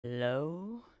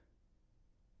Hello?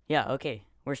 Yeah, okay.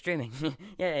 We're streaming.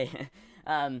 Yay.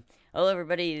 Hello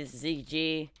everybody, this is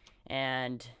Zekeyg,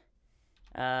 and,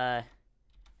 I'm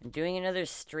doing another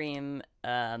stream,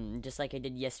 just like I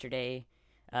did yesterday.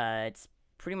 It's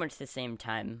pretty much the same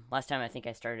time. Last time I think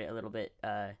I started a little bit,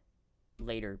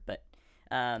 later, but,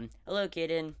 hello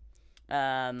Kaden.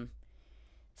 Um,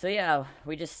 so yeah,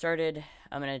 we just started.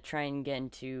 I'm gonna try and get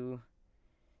into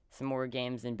some more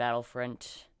games in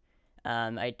Battlefront.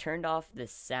 I turned off the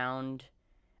sound.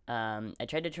 I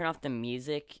tried to turn off the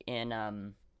music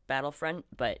in Battlefront,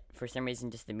 but for some reason,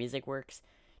 just the music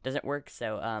doesn't work.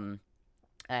 So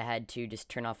I had to just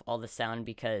turn off all the sound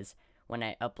because when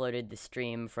I uploaded the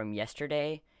stream from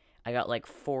yesterday, I got like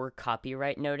 4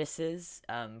 copyright notices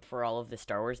for all of the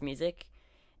Star Wars music,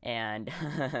 and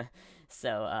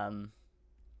so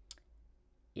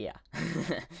yeah.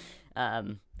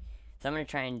 um, so I'm gonna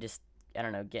try and just I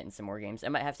don't know get in some more games. I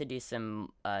might have to do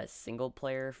some single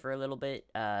player for a little bit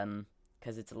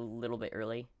because it's a little bit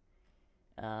early.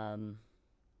 Um,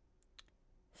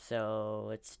 so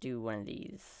let's do one of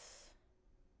these.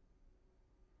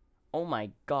 Oh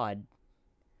my god,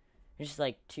 there's just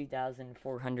like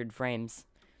 2,400 frames.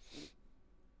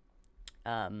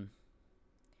 Um,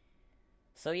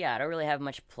 so yeah, I don't really have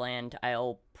much planned.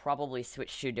 I'll probably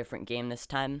switch to a different game this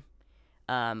time.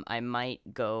 I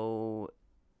might go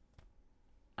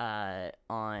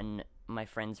on my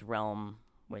friend's realm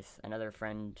with another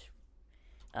friend.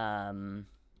 Um,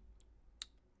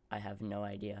 I have no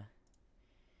idea.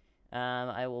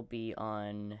 I will be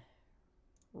on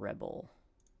Rebel.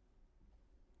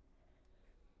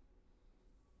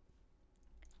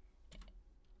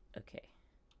 Okay.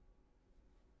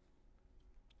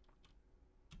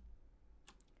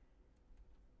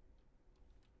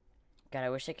 God, I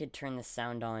wish I could turn the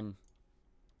sound on.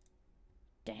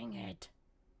 Dang it.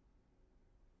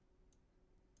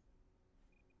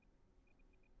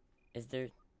 Is there...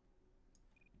 Is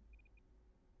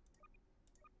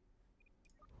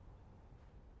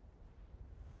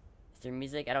there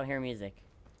music? I don't hear music.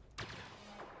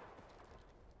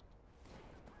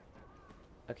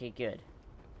 Okay, good.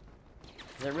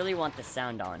 Because I really want the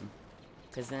sound on.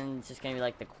 Because then it's just going to be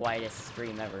like the quietest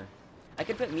stream ever. I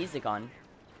could put music on.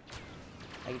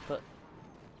 I could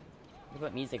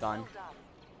put music on.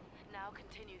 Now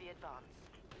continue the advance.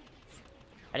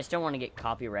 I just don't want to get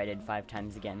copyrighted 5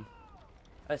 times again.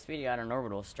 Oh, Speedy got an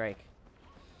orbital strike.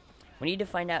 We need to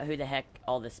find out who the heck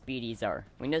all the Speedies are.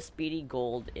 We know Speedy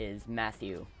Gold is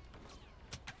Matthew.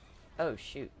 Oh,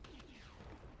 shoot.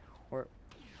 Or...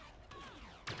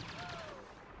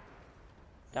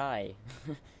 Die.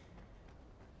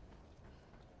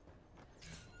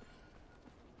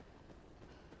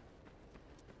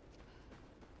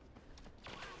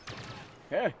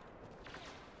 Hey!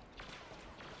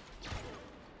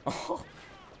 Oh!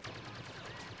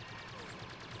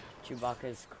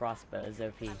 Chewbacca's crossbow is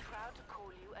OP. I'm proud to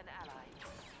call you an ally.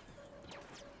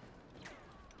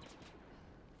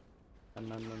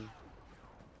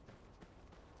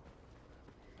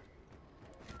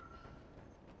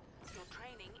 Your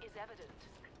training is evident.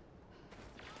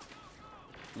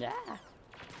 Yeah.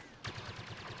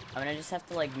 I mean, I just have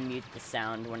to like mute the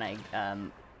sound when I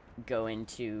go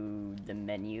into the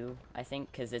menu. I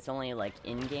think because it's only like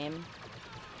in game.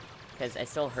 Because I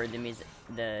still heard the music,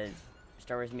 the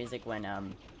Star Wars music when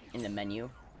in the menu,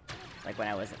 like when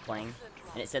I wasn't playing,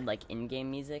 and it said like in-game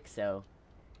music. So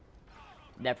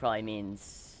that probably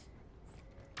means,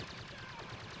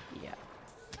 yeah.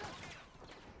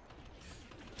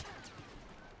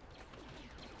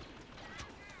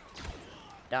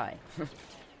 Die.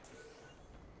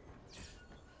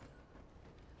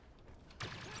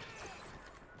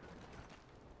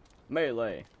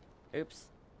 Melee. Oops.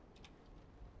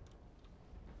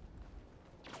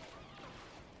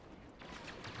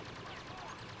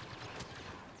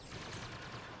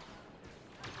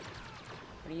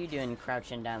 What are you doing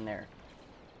crouching down there?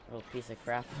 Little piece of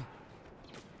crap.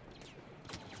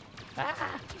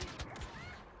 Ah!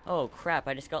 Oh crap,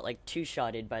 I just got like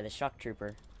 2-shotted by the shock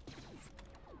trooper.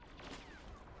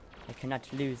 I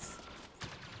cannot lose.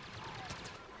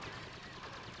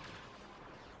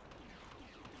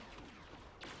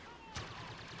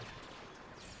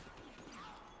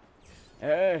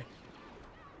 Hey!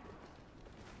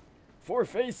 For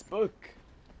Facebook!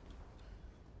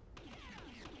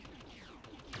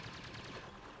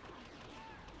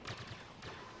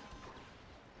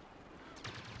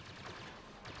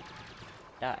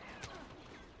 Die.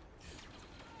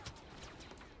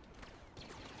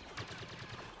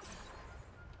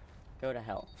 Go to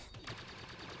hell.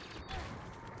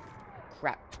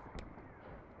 Crap.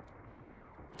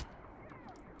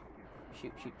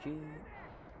 shoot, shoot, shoot.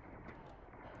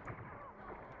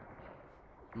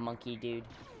 Monkey dude.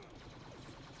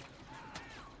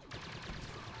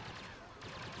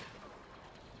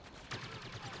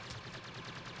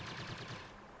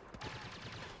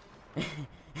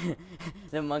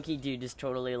 The monkey dude just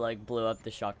totally like blew up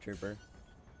the shock trooper.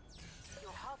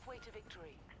 You're halfway to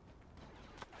victory.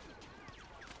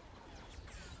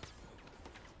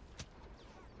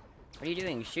 What are you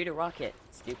doing? Shoot a rocket,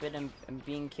 stupid. I'm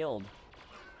being killed.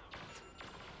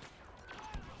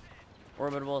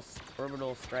 Orbital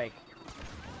strike.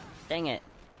 Dang it.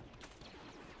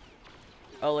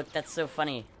 Oh, look, that's so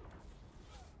funny.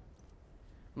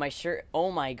 My shirt,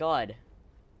 oh my god.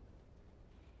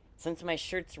 Since my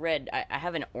shirt's red, I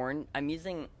have an orange, I'm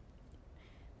using,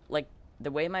 like, the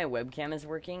way my webcam is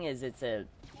working is it's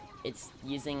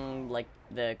using, like,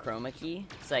 the chroma key,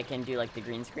 so I can do, like, the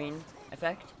green screen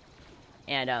effect.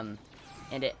 And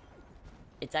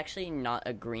it's actually not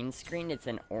a green screen, it's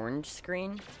an orange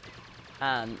screen.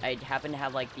 I happen to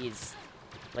have, like, these,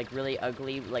 like, really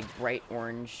ugly, like, bright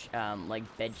orange, like,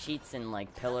 bed sheets and,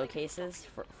 like, pillowcases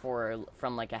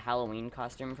from, like, a Halloween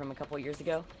costume from a couple years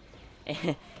ago.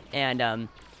 And,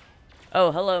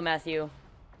 oh, hello, Matthew.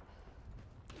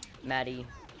 Maddie.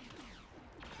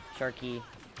 Sharky.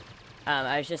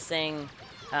 I was just saying,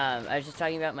 I was just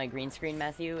talking about my green screen,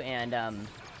 Matthew, and,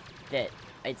 that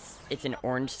it's an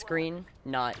orange screen,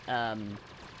 not,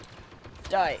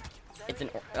 die. It's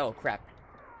oh, crap.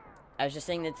 I was just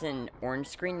saying it's an orange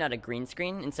screen, not a green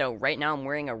screen, and so right now I'm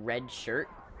wearing a red shirt,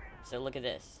 so look at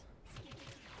this.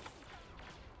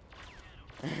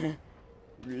 I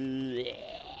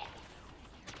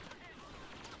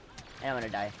don't want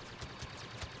to die.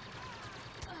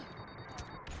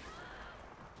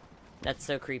 That's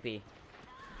so creepy.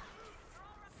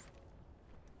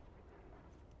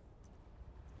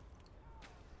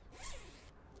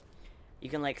 You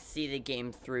can like see the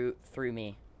game through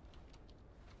me.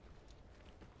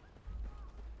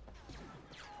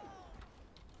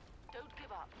 Don't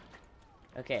give up.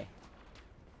 Okay.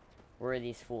 Where are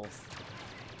these fools?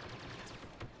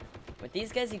 With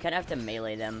these guys, you kind of have to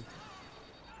melee them.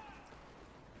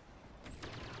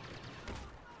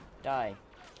 Die.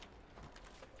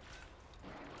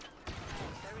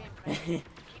 Very impressive.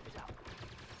 Keep it up.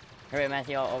 Alright,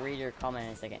 Matthew, I'll read your comment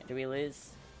in a second. Did we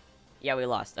lose? Yeah, we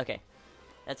lost. Okay.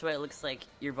 That's why it looks like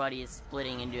your body is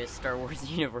splitting into a Star Wars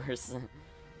universe.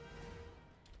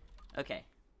 Okay.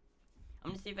 I'm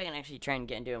gonna see if I can actually try and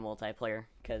get into a multiplayer,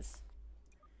 because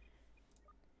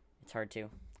it's hard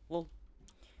to. Well.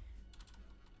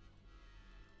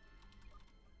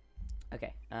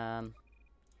 Okay,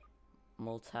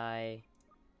 multi.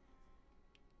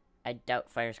 I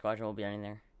doubt Fire Squadron will be on in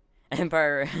there.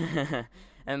 Empire,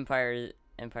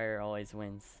 Empire always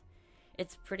wins.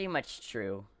 It's pretty much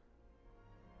true.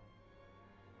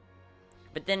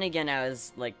 But then again, I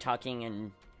was like talking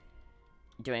and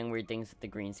doing weird things with the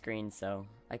green screen, so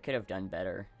I could have done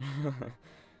better.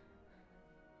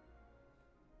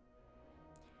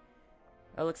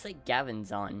 Oh, looks like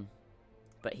Gavin's on,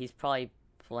 but he's probably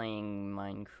playing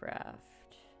Minecraft.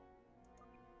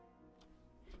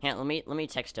 Yeah, let me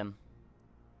text him.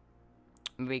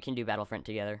 Maybe we can do Battlefront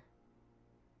together.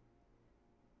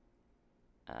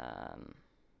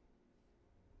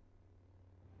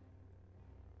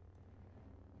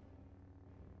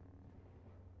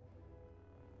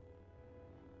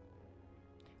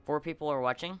 4 people are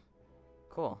watching?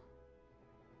 Cool.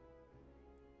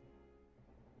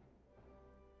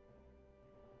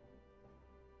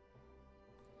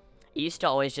 It used to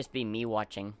always just be me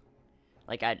watching.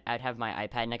 Like, I'd have my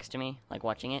iPad next to me, like,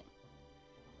 watching it.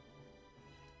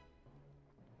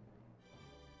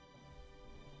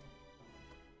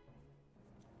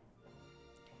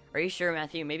 Are you sure,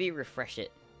 Matthew? Maybe refresh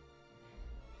it.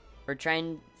 Or try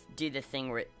and do the thing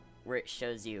where it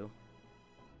shows you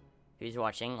who's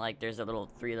watching. Like, there's a little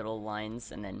 3 little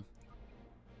lines, and then...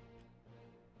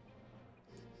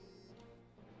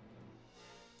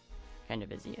 Kinda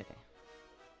busy, okay.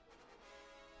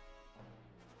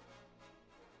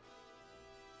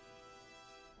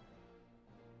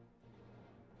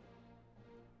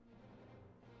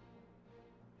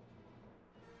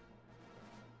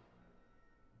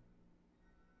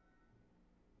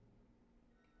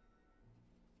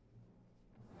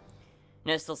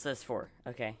 No, it still says 4.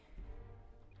 Okay.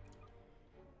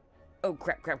 Oh,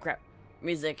 crap, crap, crap.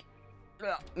 Music.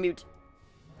 Ugh, mute.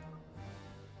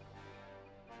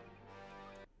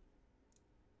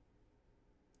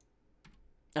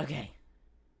 Okay.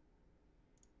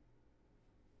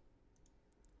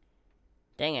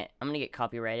 Dang it. I'm gonna get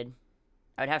copyrighted.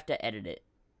 I would have to edit it.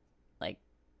 Like,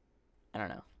 I don't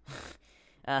know.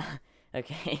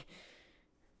 Okay.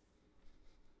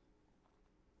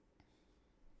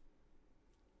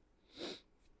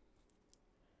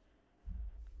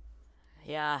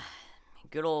 Yeah,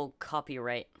 good old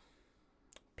copyright.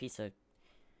 Piece of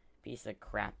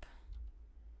crap.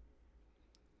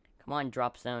 Come on,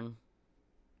 Drop Zone.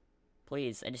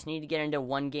 Please, I just need to get into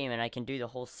one game and I can do the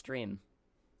whole stream.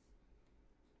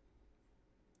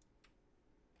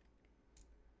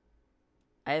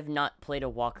 I have not played a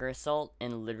Walker Assault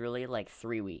in literally like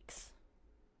 3 weeks.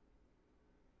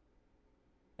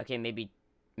 Okay, maybe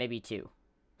 2.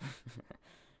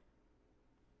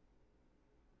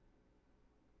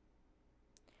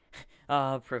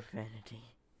 Oh,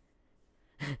 profanity.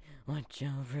 Watch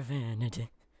your profanity.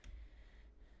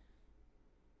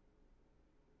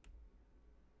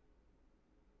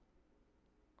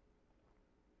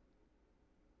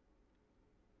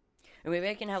 Or maybe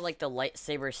I can have like the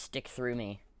lightsaber stick through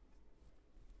me.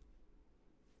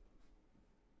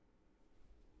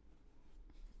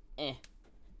 Eh.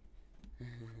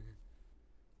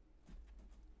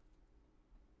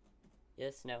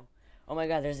 Yes, no. Oh my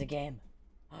god, there's a game.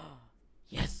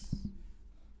 Yes.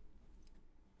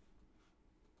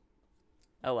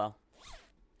 Oh well.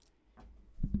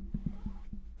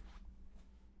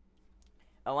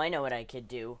 Oh, I know what I could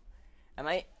do.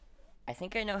 I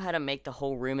think I know how to make the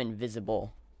whole room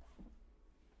invisible.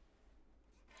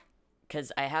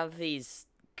 Because I have these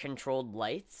controlled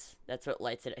lights. That's what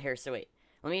lights it. Here, so wait.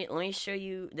 Let me show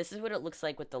you. This is what it looks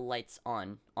like with the lights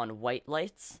on white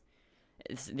lights.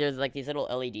 There's like these little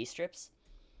LED strips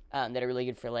that are really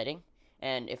good for lighting.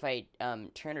 And if I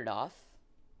turn it off,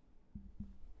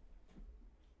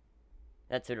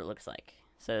 that's what it looks like.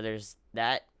 So there's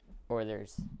that, or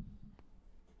there's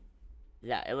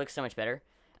that. It looks so much better.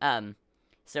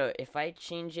 So if I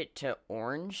change it to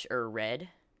orange or red,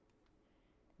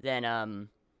 then it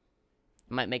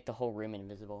might make the whole room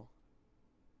invisible.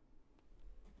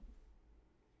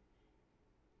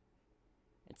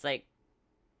 It's like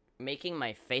making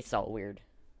my face all weird.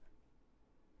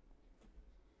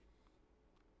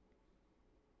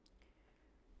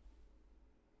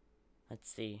 Let's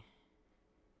see.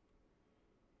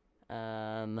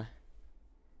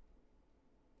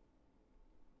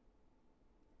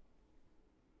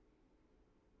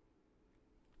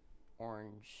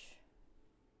 Orange.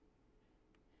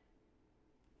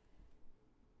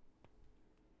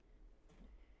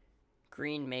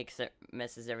 Green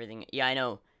messes everything. Yeah, I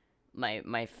know.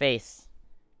 My face.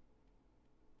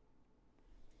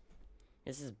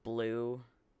 This is blue.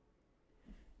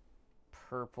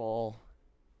 Purple.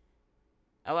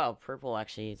 Oh wow, purple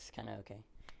actually is kind of okay.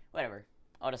 Whatever.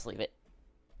 I'll just leave it.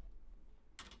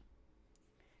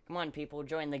 Come on, people,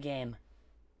 join the game.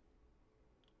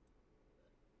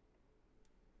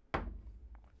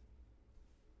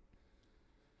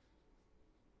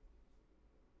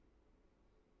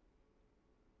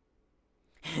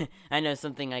 I know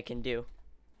something I can do.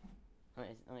 Let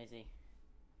me see.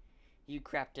 You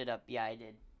crapped it up. Yeah, I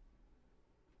did.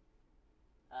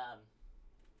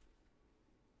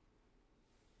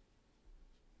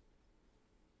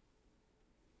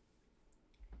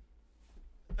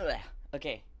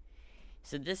 Okay.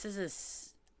 So this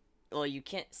is well, you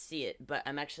can't see it, but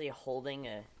I'm actually holding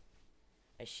a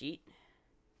sheet.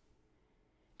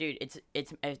 Dude,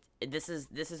 this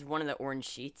is one of the orange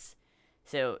sheets.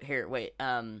 So here, wait.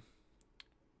 So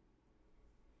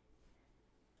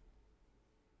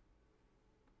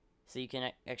you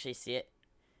can actually see it.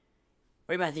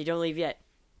 Wait, Matthew, don't leave yet.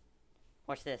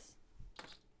 Watch this.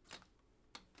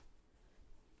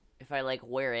 If I like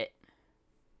wear it,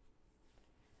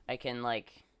 I can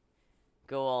like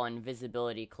go all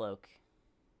invisibility cloak.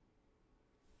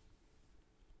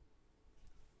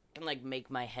 I can like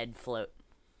make my head float.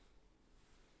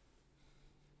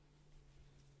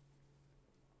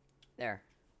 There.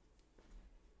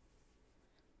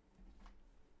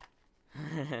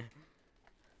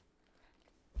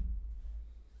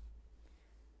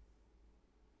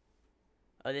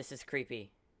 Oh, this is creepy.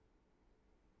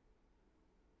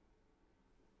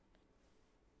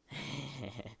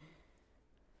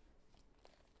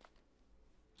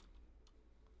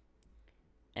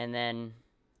 And then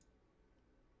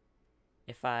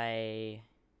if I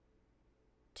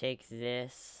take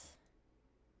this,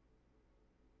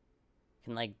 I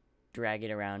can like drag it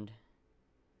around.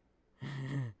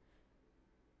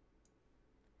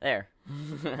 There.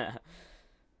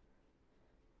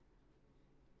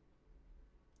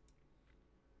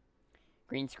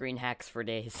 Green screen hacks for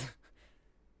days.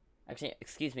 Actually,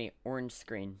 excuse me, orange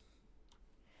screen.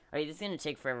 Alright, this is gonna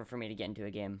take forever for me to get into a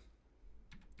game.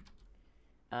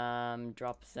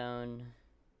 Drop zone.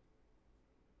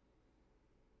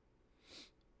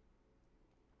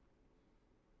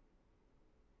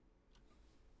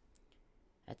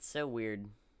 That's so weird.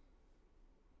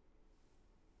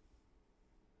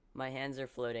 My hands are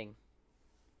floating.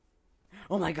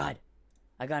 Oh my god!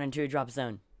 I got into a drop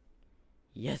zone.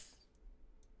 Yes!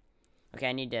 Okay,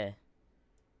 I need to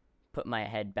put my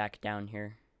head back down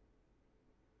here.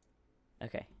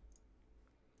 Okay.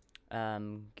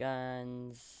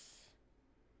 Guns.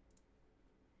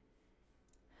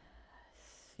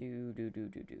 Do.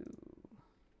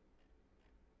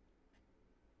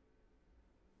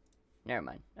 Never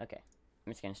mind. Okay.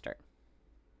 I'm just gonna start.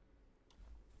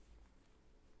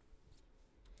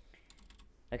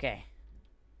 Okay.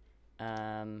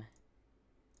 Can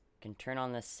turn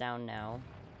on the sound now.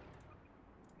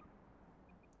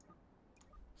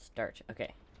 Start.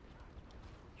 Okay.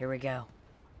 Here we go.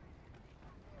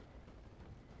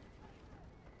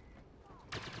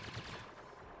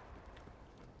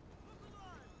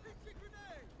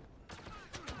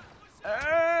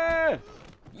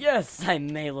 Yes, I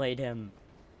meleeed him.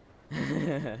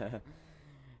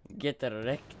 Get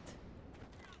wrecked.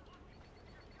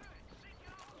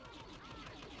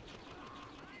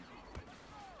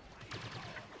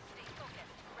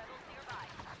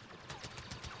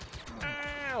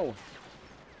 Ow!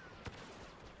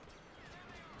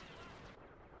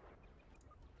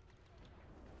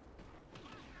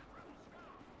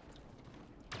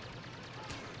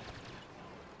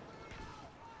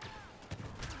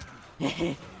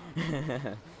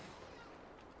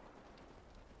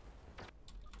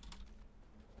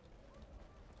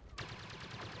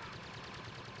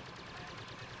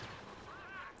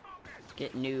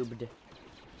 Get noobed.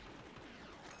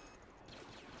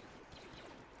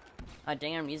 Oh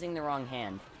dang, I'm using the wrong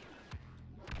hand.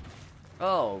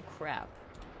 Oh crap.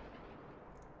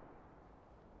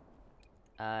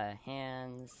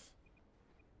 Hands.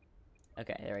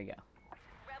 Okay, there we go.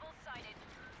 Rebels sighted.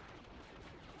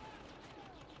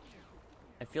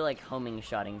 I feel like homing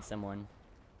shotting someone.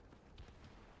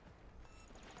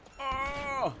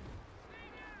 Oh!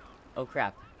 Oh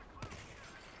crap.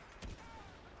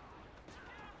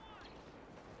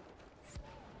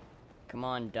 Come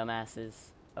on, dumbasses.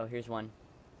 Oh, here's one.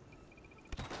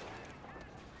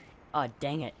 Oh,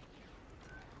 dang it.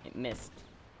 It missed.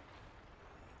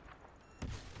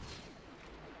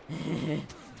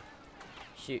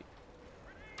 Shoot.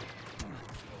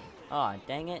 Oh,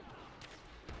 dang it.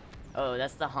 Oh,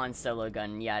 that's the Han Solo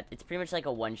gun. Yeah, it's pretty much like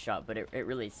a one-shot, but it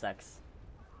really sucks.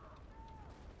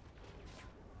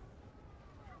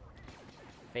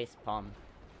 Face palm.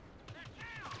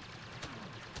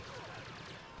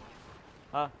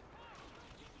 Huh?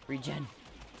 Regen.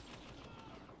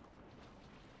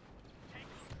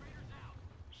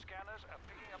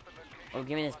 Oh,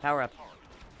 give me this power up.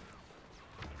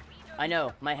 I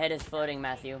know, my head is floating,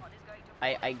 Matthew.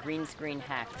 I green screen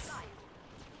hacks.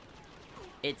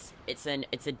 It's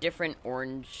a different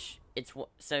orange.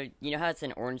 So you know how it's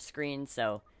an orange screen,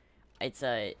 so it's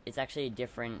actually a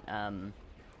different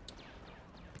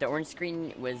the orange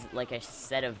screen was like a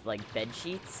set of like bed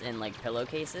sheets and like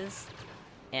pillowcases.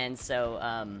 And so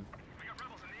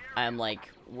I'm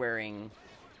like wearing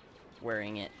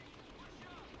it.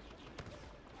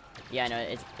 Yeah, no,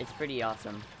 it's pretty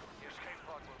awesome.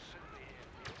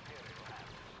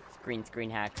 It's green screen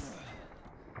hacks.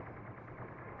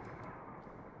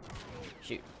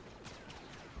 Shoot.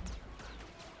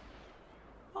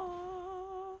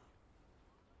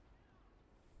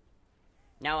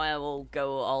 Now I will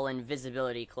go all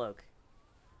invisibility cloak.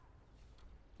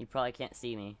 You probably can't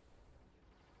see me.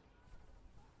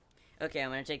 Okay,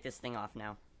 I'm gonna take this thing off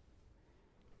now.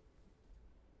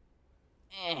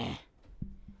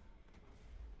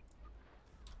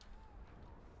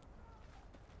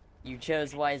 You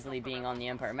chose wisely being on the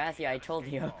Empire. Matthew, I told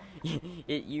you.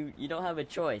 You don't have a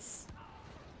choice.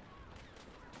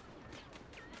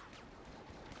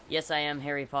 Yes, I am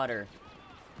Harry Potter.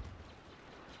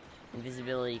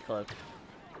 Invisibility cloak.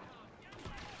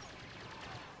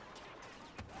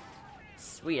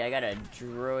 Sweet, I got a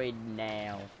droid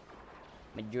now.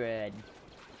 My droid.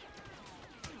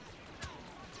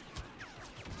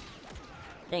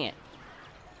 Dang it.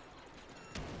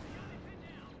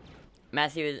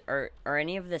 Matthew, are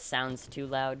any of the sounds too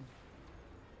loud?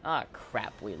 Ah,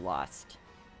 crap, we lost.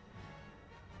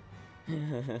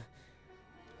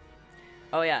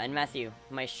 Oh yeah, and Matthew,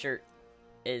 my shirt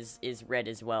is red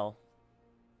as well.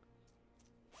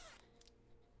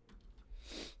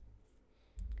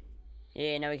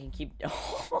 Yeah, now we can keep...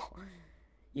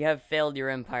 You have failed your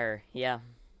empire. Yeah.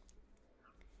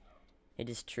 It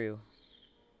is true.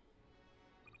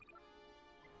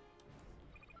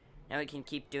 Now we can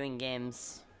keep doing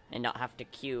games and not have to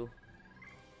queue.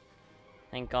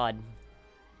 Thank God.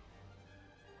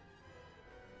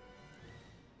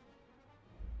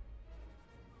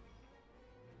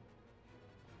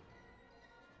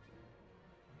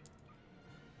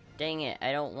 Dang it,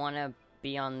 I don't want to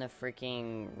be on the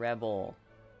freaking rebel.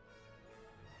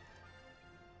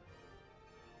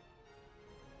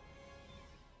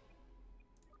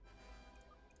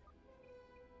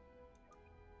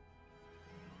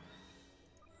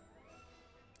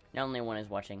 Now only one is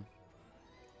watching.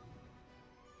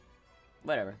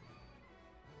 Whatever.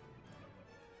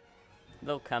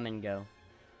 They'll come and go.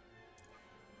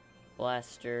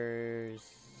 Blasters.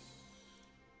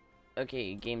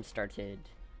 Okay, game started.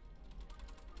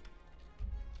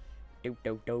 Do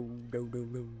do do do do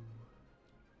do.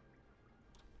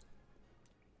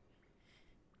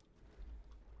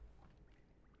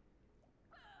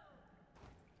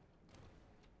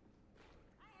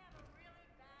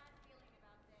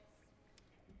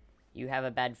 You have a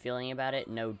bad feeling about it?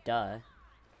 No, duh.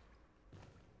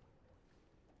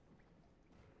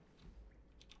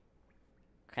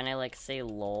 Can I, like, say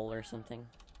lol or something?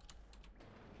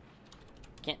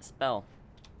 Can't spell.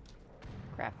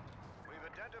 Crap. We've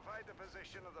identified the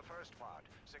position of the first pod.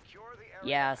 Secure the area.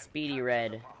 Yeah, and Speedy capture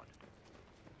Red. the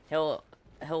pod.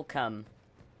 He'll come.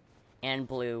 And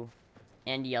blue.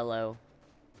 And yellow.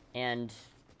 And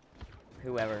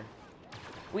whoever.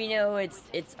 We know it's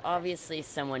obviously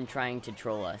someone trying to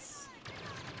troll us.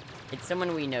 It's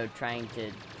someone we know trying to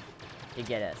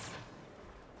get us.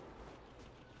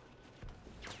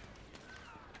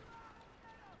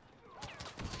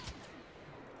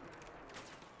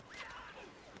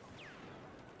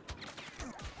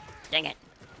 Dang it!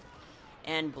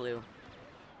 And blue.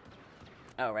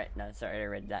 Oh, right. No, sorry, I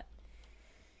read that.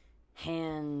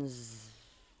 Hands...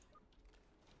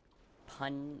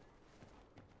 Pun...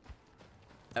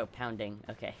 Oh, pounding.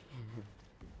 Okay.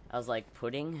 I was like,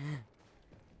 pudding?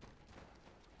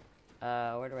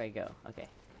 Where do I go? Okay.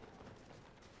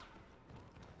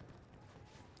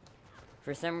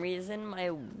 For some reason,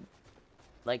 my...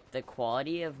 Like, the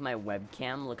quality of my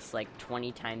webcam looks like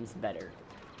 20 times better.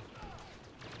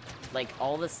 Like,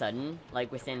 all of a sudden,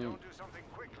 like, within, Don't do something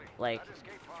quickly. like, That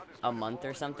escape pod is a moving month or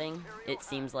forward something, with Imperial it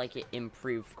seems like it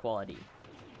improved quality.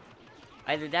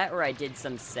 Either that or I did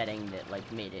some setting that,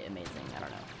 like, made it amazing. I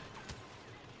don't know.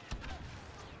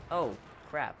 Oh,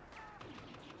 crap.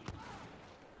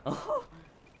 Oh!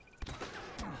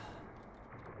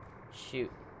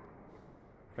 Shoot.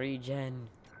 Regen.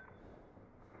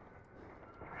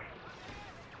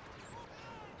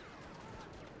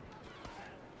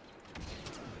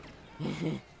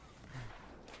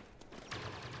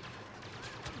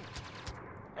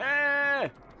 Ah!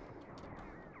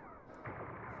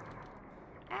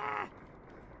 Ah!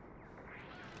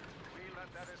 We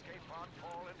let that escape pod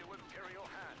fall into Imperial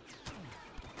hands.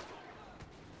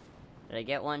 Did I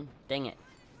get one? Dang it.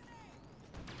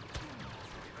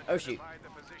 We've Oh, shoot. identified the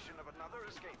position of another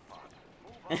escape pod.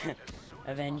 Move on it as soon as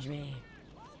Avenge me.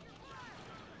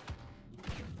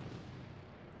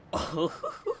 Oh.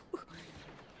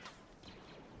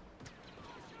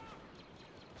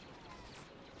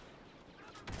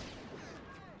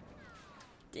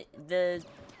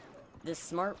 The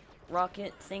smart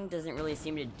rocket thing doesn't really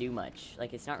seem to do much.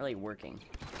 Like, it's not really working.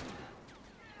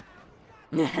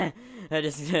 I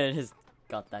just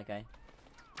got that guy.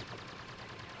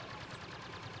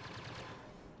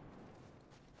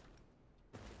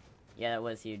 Yeah, that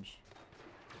was huge.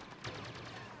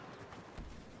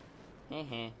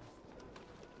 Heh.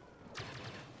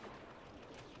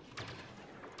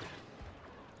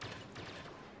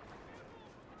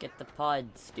 Get the pod,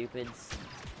 stupids.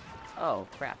 Oh,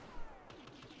 crap.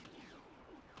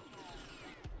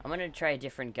 I'm gonna try a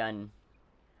different gun.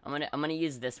 I'm gonna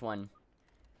use this one.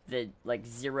 The, like,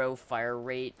 0 fire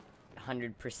rate,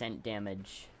 100%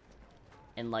 damage.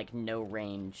 And, like, no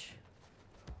range.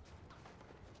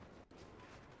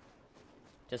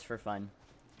 Just for fun.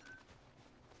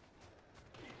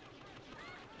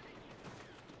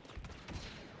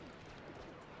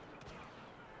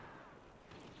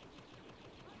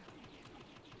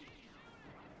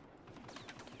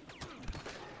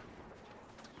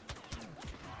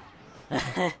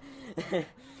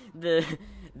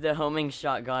 the homing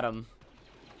shot got him.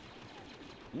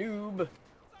 Noob.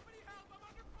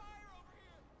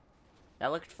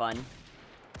 That looked fun.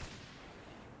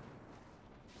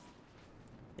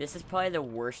 This is probably the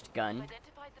worst gun, You've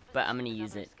identified the but I'm position gonna of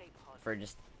use another it escape pod. for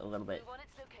just a little bit. Move on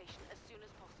its location as soon as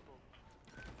possible.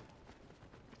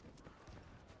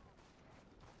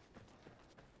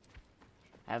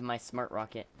 I have my smart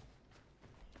rocket.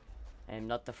 I am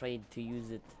not afraid to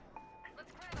use it.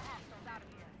 Let's clear the hostiles out of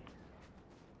here.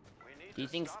 We need Do you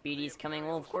to think stop Speedy's the coming?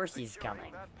 Well, of Imperials course he's securing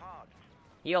coming. that pod.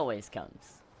 He always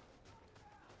comes.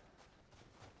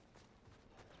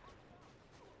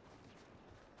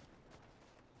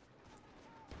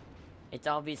 It's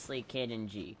obviously Caden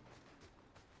G.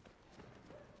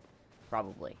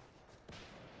 Probably.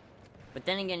 But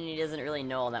then again, he doesn't really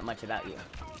know all that much about you.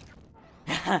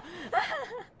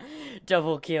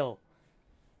 Double kill.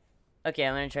 Okay,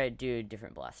 I'm gonna try to do a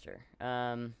different blaster.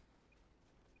 Let's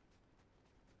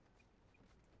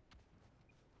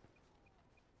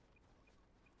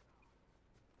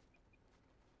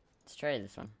try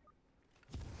this one.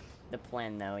 The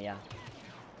plan, though, yeah.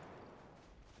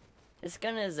 This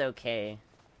gun is okay.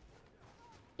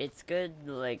 It's good,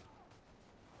 like...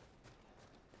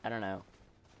 I don't know.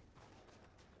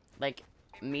 Like,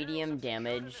 medium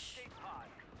damage.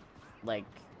 Like,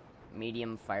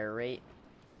 medium fire rate.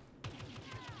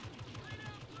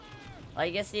 I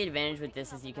guess the advantage with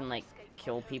this is you can, like,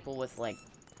 kill people with, like,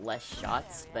 less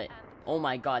shots, but... Oh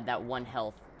my god, that one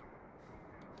health.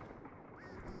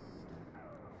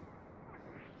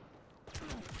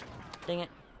 Dang it.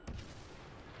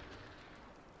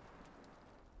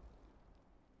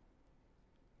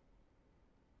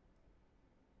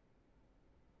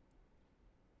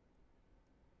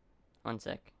 One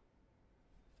sec.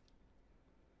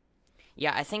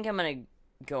 Yeah, I think I'm gonna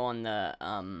go on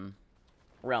the,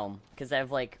 realm. Because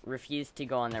I've, like, refused to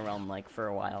go on the realm, like, for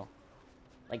a while.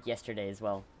 Like, yesterday as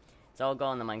well. So I'll go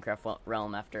on the Minecraft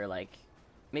realm after, like,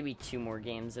 maybe 2 more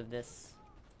games of this.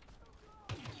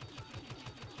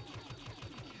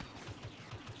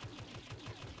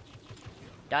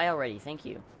 Die already, thank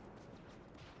you.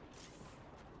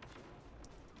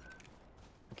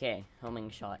 Okay, homing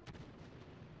shot.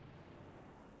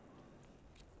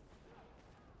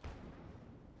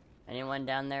 Anyone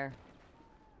down there?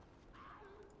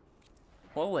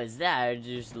 What was that?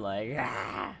 Just like,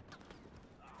 ah.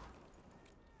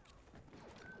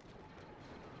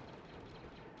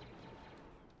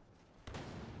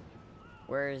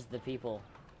 Where is the people?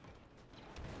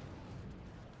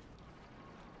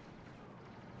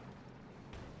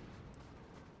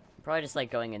 Probably just like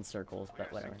going in circles,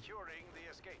 but whatever. Securing the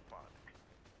escape pod.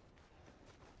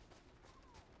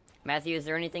 Matthew, is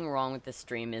there anything wrong with the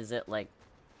stream? Is it like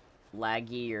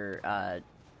laggy or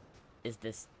is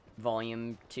this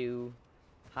volume too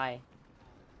high?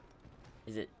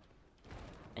 Is it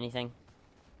anything?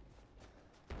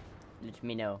 Let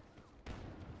me know.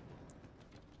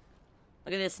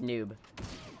 Look at this noob.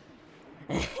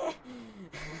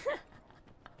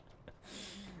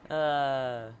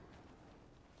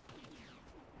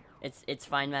 It's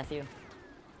fine, Matthew.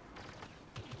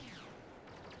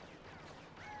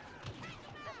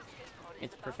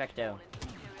 It's perfecto.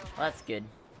 Well, that's good.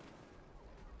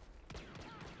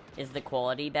 Is the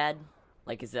quality bad?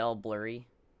 Like, is it all blurry?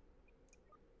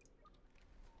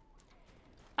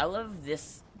 I love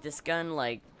this gun,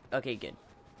 like... Okay, good.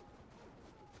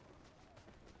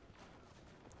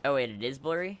 Oh, wait, it is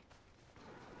blurry?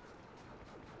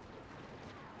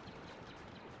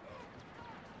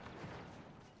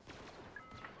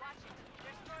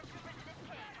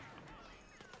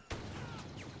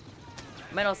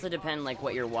 Might also depend, like,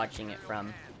 what you're watching it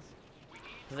from.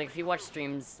 Because, like, if you watch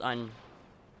streams on...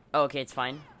 Oh, okay, it's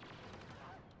fine.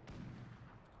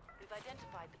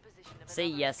 Say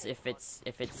yes if it's,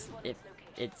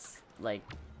 like,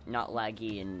 not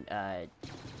laggy and,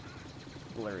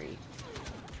 blurry.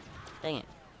 Dang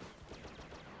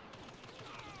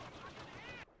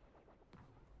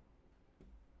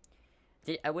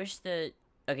it. I wish the...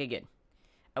 Okay, good.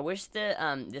 I wish the,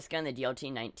 this gun, the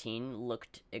DLT-19,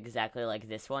 looked exactly like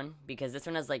this one, because this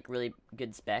one has, like, really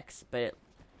good specs, but it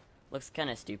looks kind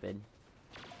of stupid.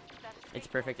 It's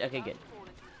perfect. Okay, good.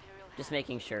 Just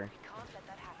making sure.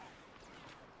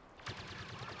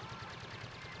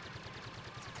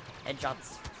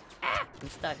 Headshots. Ah! I'm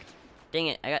stuck. Dang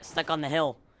it, I got stuck on the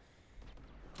hill.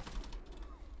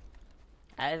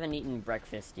 I haven't eaten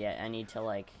breakfast yet. I need to,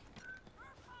 like...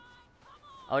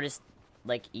 I'll just...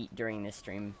 like, eat during this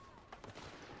stream.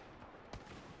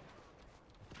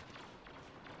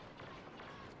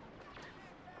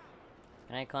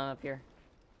 Can I climb up here?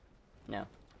 No.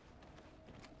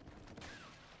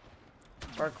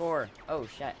 Parkour! Oh,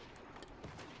 shit.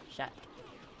 Shit.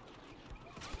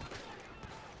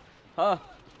 Oh!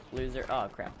 Loser. Oh,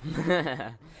 crap.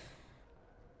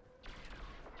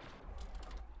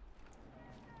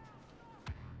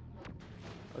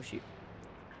 Oh, shoot.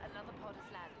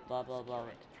 Blah, blah, blah.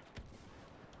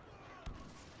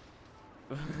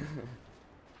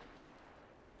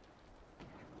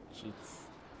 Cheats.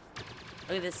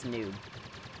 Look at this noob.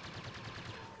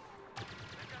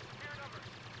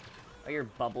 Oh, you're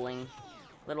bubbling.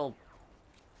 Little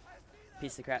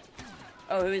piece of crap.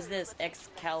 Oh, who is this?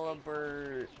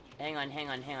 Excalibur. Hang on.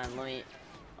 Let me...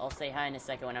 I'll say hi in a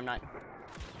second when I'm not...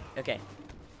 Okay.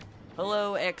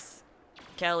 Hello,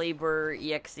 Excalibur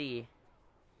EXE.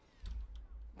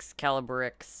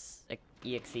 Excalibur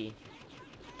EXE.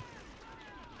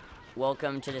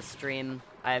 Welcome to the stream.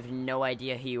 I have no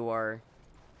idea who you are.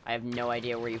 I have no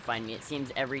idea where you find me. It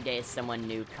seems every day someone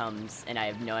new comes, and I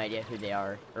have no idea who they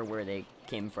are or where they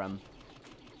came from.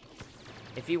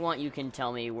 If you want, you can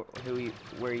tell me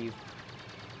where you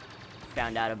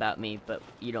found out about me, but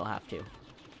you don't have to.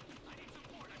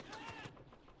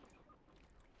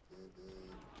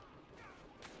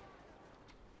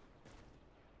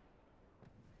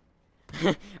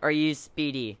 Are you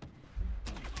Speedy?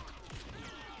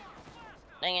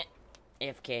 Dang it.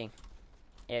 AFK.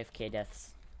 AFK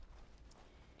deaths.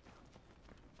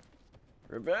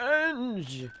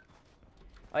 Revenge!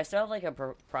 Oh, I still have like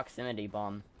a proximity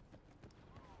bomb.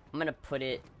 I'm gonna put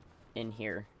it in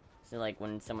here. So like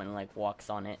when someone like walks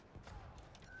on it.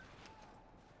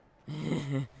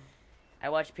 I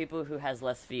watch people who has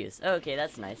less views. Oh, okay,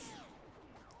 that's nice.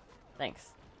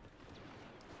 Thanks.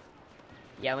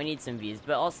 Yeah, we need some views,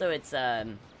 but also it's a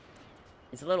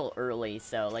little early,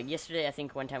 so like yesterday I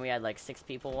think one time we had like 6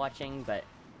 people watching, but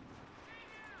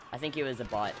I think it was a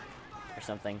bot or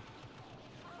something.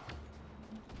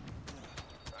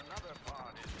 Another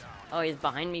pod is down. Oh, he's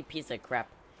behind me, piece of crap.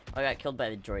 Oh, I got killed by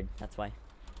the droid. That's why.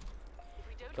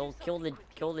 Kill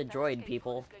the droid,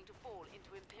 people.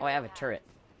 Oh, I have a turret.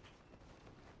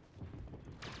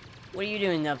 What are you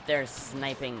doing up there,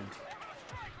 sniping?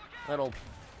 Little...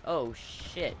 Oh,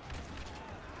 shit.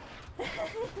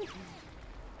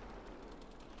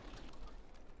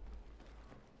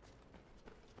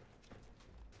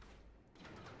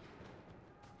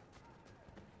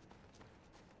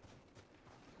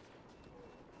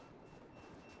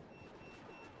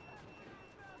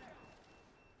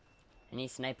 Any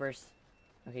snipers?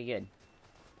 Okay, good. I'm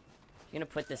gonna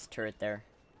put this turret there.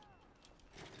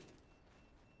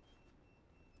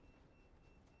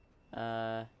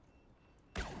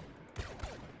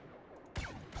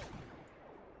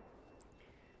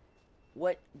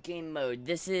 What game mode?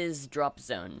 This is Drop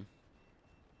Zone.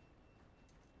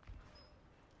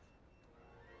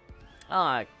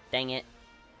 Ah, dang it.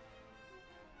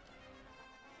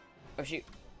 Oh shoot.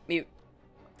 Mute.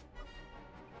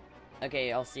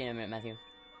 Okay, I'll see you in a minute, Matthew.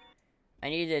 I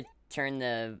need to turn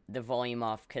the volume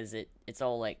off because it's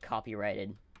all like copyrighted.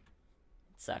 It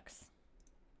sucks.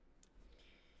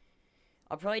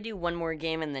 I'll probably do one more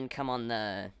game and then come on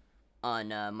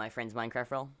my friend's Minecraft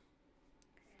role.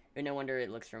 Oh, no wonder it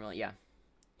looks familiar.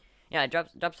 Yeah,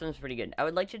 drop Zone's pretty good. I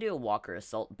would like to do a Walker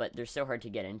Assault, but they're so hard to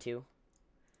get into.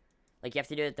 Like, you have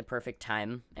to do it at the perfect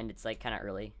time, and it's like kind of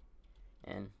early.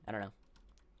 And I don't know.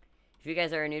 If you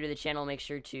guys are new to the channel, make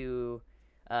sure to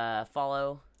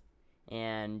follow,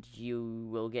 and you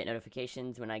will get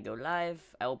notifications when I go live.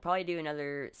 I will probably do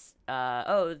another...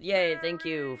 oh, yay, thank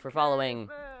you for following.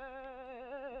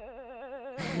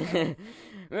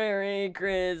 Merry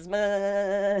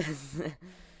Christmas!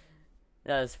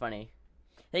 That was funny.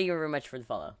 Thank you very much for the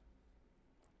follow.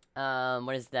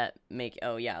 What does that make?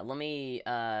 Oh, yeah, let me,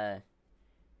 here,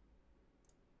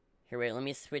 wait, let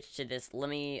me switch to this. Let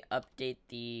me update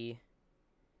the...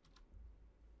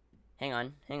 Hang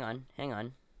on. Let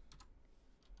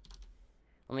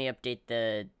me update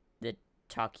the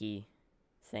talkie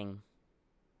thing.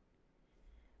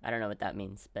 I don't know what that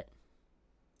means, but...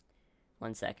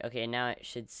 One sec. Okay, now it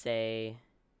should say...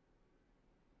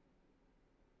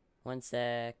 One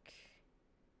sec.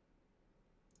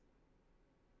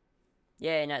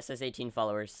 Yay, now it says 18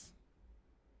 followers.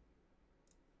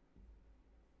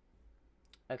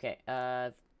 Okay,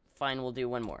 fine, we'll do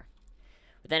one more.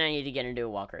 But then I need to get into a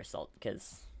Walker Assault,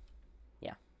 because...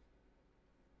 Yeah.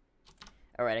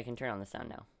 Alright, I can turn on the sound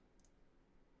now.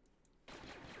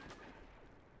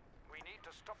 We need to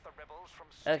stop the rebels from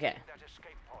stealing Okay. that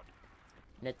escape pod.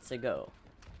 Let's go.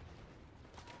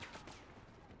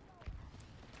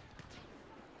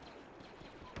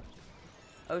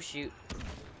 Oh shoot.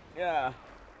 Yeah.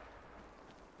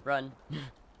 Run.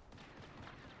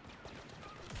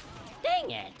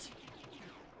 Dang it!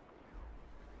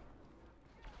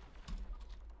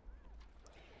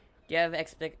 Do you have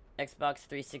Xbox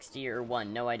 360 or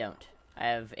One? No, I don't. I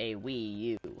have a Wii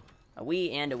U. A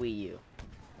Wii and a Wii U.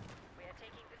 We are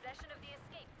taking possession of the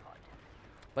escape pod.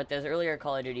 But those earlier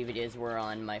Call of Duty videos were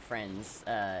on my friend's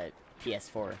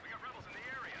PS4.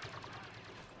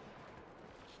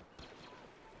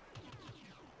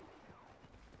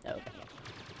 Oh, okay.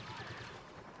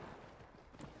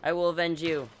 I will avenge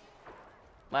you.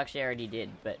 Well, actually, I already did,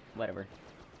 but whatever.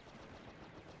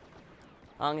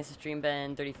 How long has the stream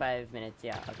been? 35 minutes.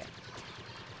 Yeah, okay.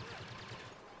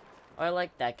 Oh, I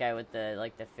like that guy with the,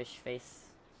 like, the fish face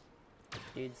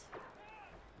dudes.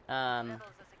 Rebels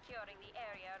are securing the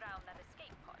area around that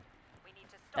escape pod. We need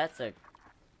to stop. That's a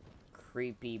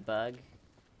creepy bug.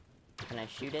 Can I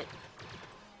shoot it?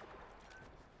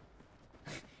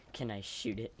 Can I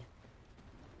shoot it?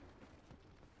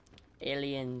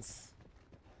 Aliens.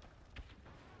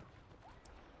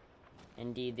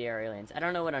 Indeed, they are aliens. I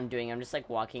don't know what I'm doing. I'm just like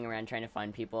walking around trying to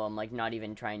find people. I'm like not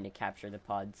even trying to capture the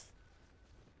pods.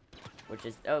 Which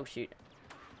is... Oh, shoot.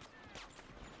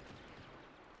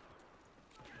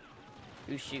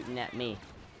 Who's shooting at me?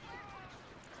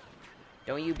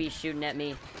 Don't you be shooting at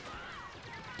me.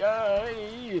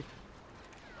 Die!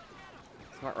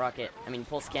 Smart rocket. I mean,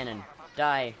 pulse cannon.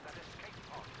 Die.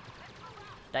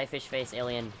 Die, fish face,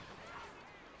 alien.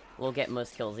 We'll get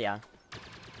most kills, yeah.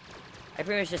 I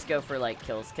pretty much just go for, like,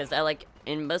 kills. Because I like...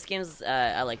 In most games,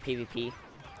 I like PvP.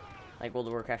 Like World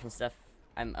of Warcraft and stuff.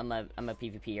 I'm a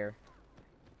PvPer.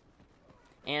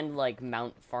 And, like,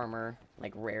 mount farmer.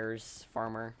 Like, rares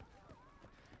farmer.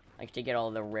 Like, to get all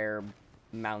the rare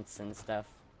mounts and stuff.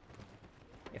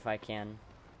 If I can.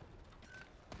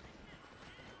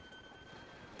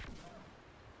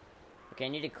 Okay, I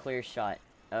need a clear shot.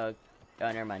 Oh,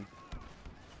 never mind.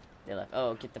 They left.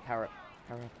 Oh, get the power up.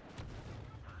 Power up.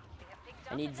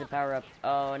 I need the power up.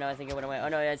 Oh, no, I think it went away. Oh,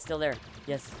 no, yeah, it's still there.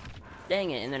 Yes.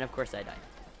 Dang it. And then, of course, I died.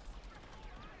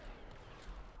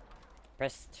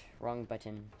 Pressed wrong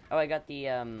button. Oh, I got the,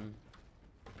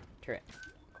 turret.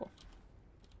 Cool.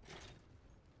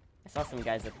 I saw some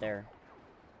guys up there.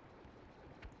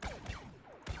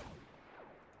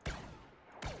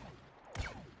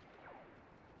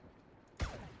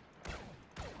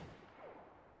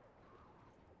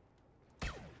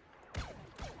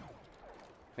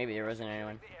 Maybe there wasn't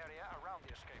anyone.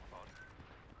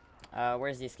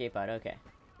 Where's the escape pod? Okay.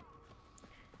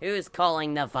 Who's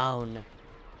calling the phone?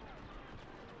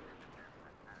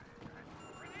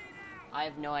 I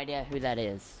have no idea who that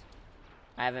is.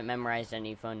 I haven't memorized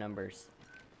any phone numbers.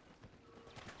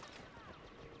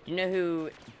 Do you know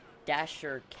who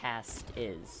Dasher Cast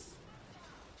is?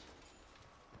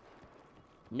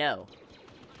 No.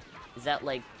 Is that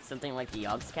like something like the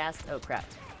Yogscast? Oh crap.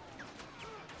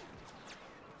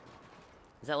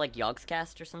 Is that like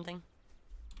Yogscast or something?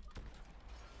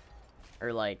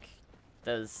 Or like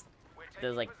those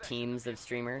like teams of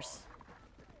streamers?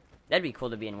 That'd be cool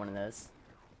to be in one of those.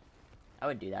 I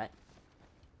would do that.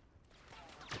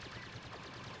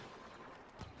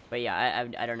 But yeah,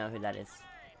 I don't know who that is.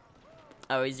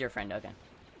 Oh, he's your friend, okay.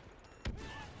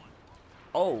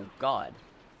 Oh god.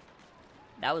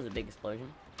 That was a big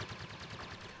explosion.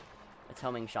 Let's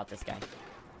homing shot this guy.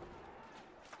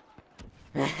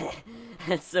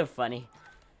 That's so funny.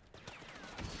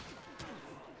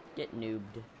 Get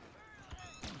noobed.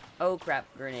 Oh crap,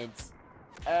 grenades.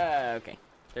 Okay.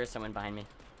 There's someone behind me.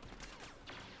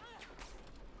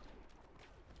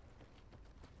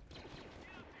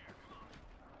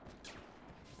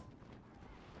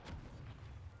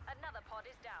 Another pod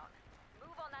is down.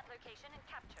 Move on that location and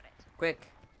capture it. Quick.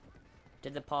 To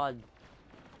the pod.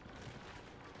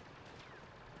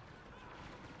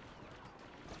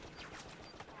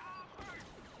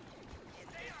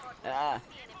 Ah.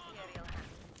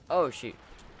 Oh, shoot.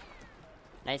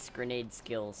 Nice grenade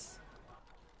skills.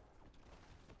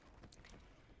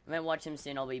 I'm gonna watch him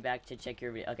soon. I'll be back to check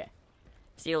your video. Okay.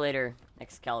 See you later,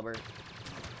 Excalibur.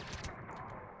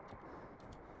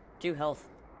 2 health.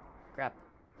 Crap.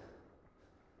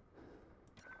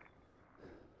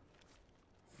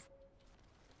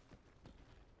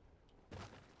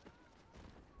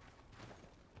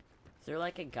 Is there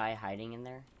like a guy hiding in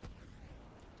there?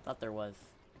 Thought there was.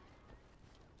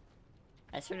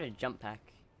 I started a jump pack.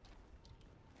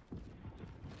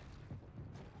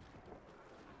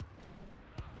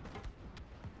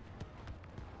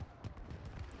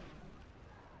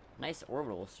 Nice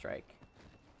orbital strike.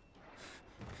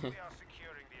 We are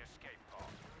securing the escape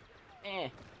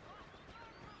pod.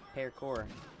 Parkour.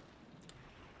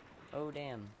 Oh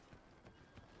damn.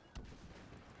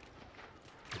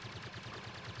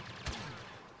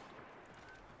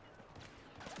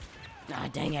 Ah,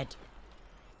 dang it.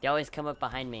 They always come up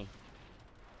behind me.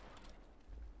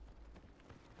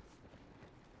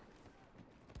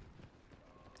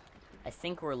 I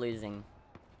think we're losing.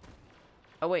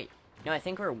 Oh wait. No, I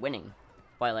think we're winning.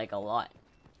 By like a lot.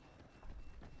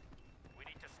 We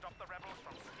need to stop the rebels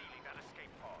from stealing that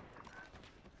escape pod.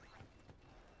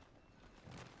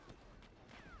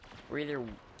 We're either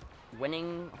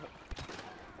winning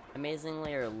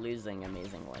amazingly or losing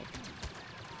amazingly.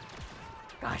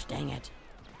 Gosh dang it.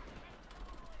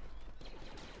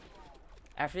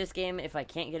 After this game, if I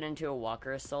can't get into a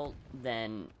Walker Assault,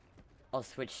 then I'll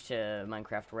switch to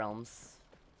Minecraft Realms.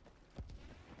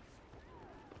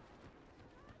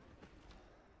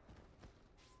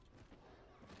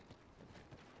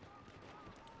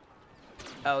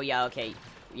 Oh, yeah, okay.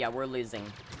 Yeah, we're losing.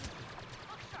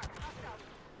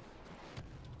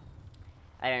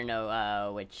 I don't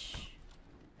know, which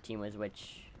team was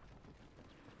which.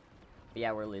 But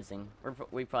yeah, we're losing.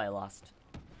 We probably lost.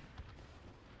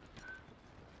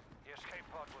 The escape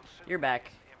pod will soon You're back. be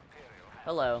in Imperial hands.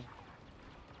 Hello.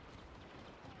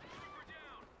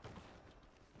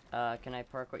 Can I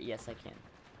park? Yes, I can.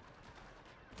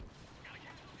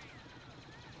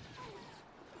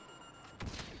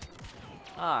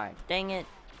 Alright, dang it.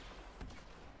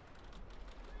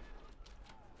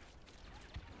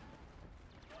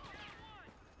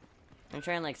 I'm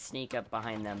trying to, like, sneak up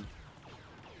behind them.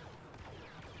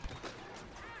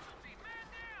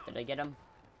 Did I get him?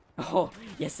 Oh,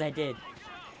 yes, I did.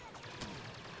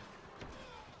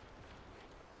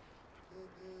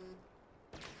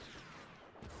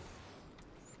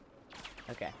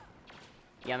 Okay.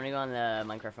 Yeah, I'm gonna go on the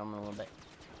Minecraft film in a little bit.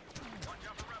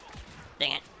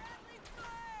 Dang it.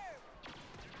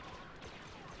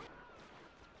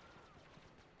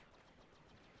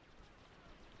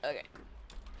 Okay.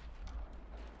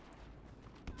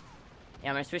 Yeah,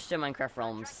 I'm gonna switch to Minecraft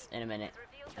Realms in a minute.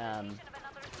 Dang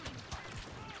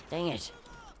it.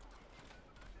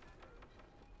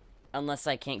 Unless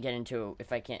I can't get into,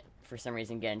 if I can't, for some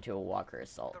reason, get into a Walker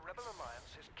Assault. The Rebel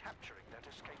Alliance is capturing that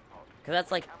escape pod. Because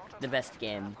that's, like, the best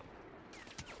game.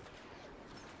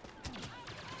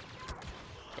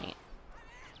 Dang it.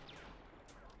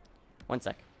 One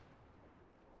sec.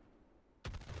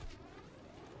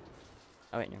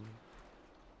 Oh, wait, never mind.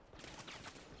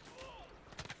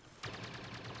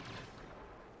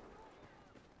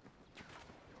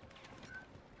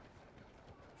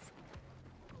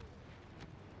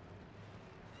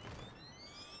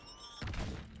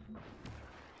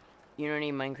 You know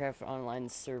any Minecraft online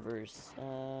servers?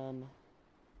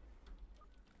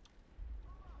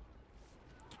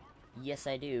 Yes,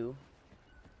 I do.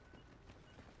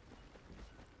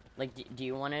 Like, do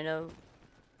you want to know?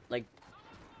 Like,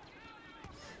 do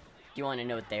you want to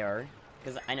know what they are?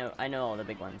 Because I know all the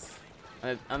big ones.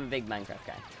 I'm a big Minecraft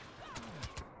guy.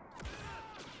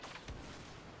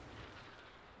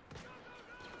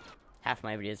 Half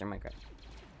my videos are Minecraft.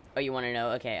 Oh, you want to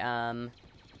know? Okay,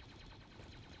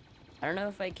 I don't know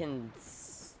if I can...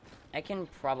 I can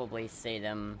probably say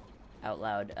them out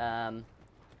loud.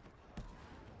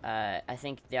 I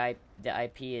think the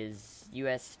IP is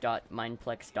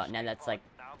us.mineplex.net. That's like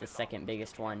the second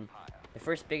biggest one. The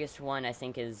first biggest one I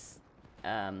think is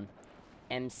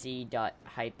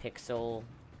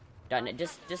mc.hypixel.net.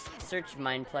 Just search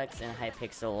Mineplex and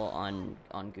Hypixel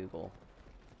on Google.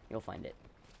 You'll find it.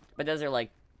 But those are like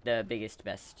the biggest,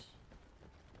 best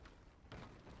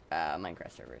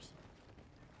Minecraft servers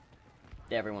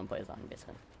that everyone plays on,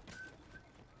 basically.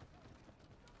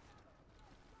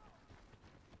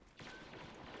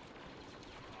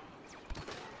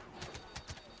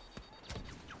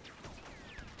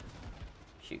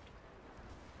 Shoot.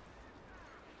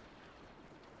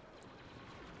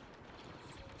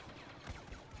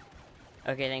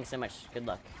 Okay, thanks so much. Good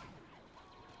luck.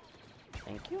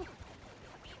 Thank you.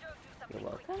 You're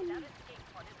welcome.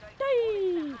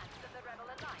 Yay!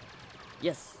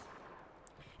 Yes.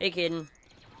 Hey, Caden.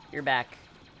 You're back.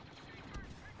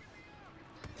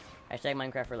 Hashtag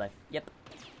Minecraft for life. Yep.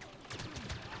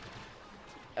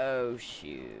 Oh,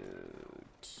 shoot.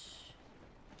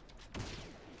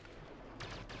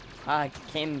 Ah, I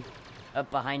came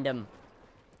up behind him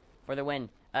for the win.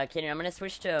 Caden, I'm gonna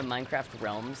switch to Minecraft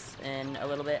Realms in a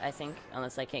little bit, I think.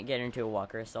 Unless I can't get into a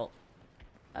Walker Assault.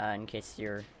 In case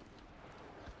you're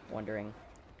wondering.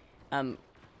 The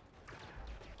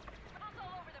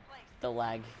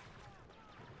lag.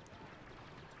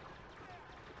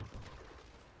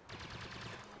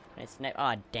 I snipe.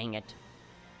 Aw, dang it.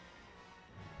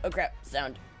 Oh crap,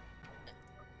 sound.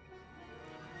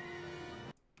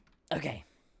 Okay.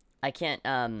 I can't,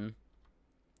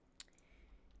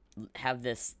 have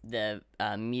the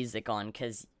music on,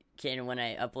 because when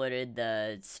I uploaded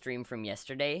the stream from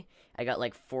yesterday, I got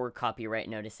like 4 copyright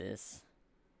notices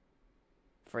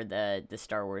for the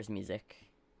Star Wars music.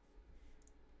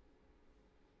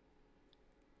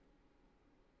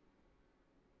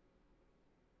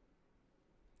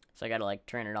 So I gotta like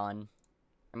turn it on.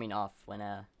 I mean off when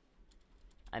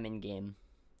I'm in game.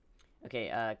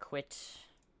 Okay, quit.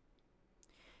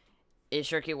 Is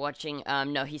Sharky watching?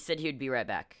 No, he said he would be right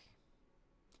back.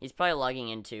 He's probably logging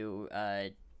into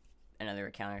another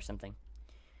account or something.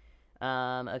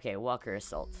 Okay, Walker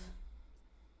Assault.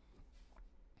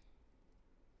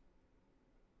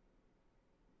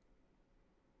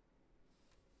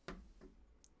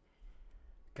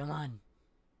 Come on.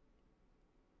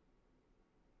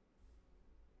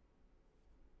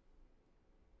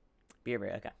 Beer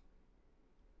break, okay.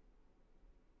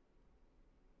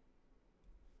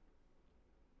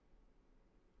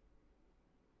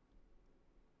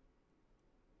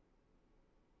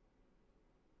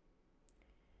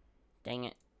 Dang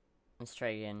it. Let's try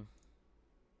again.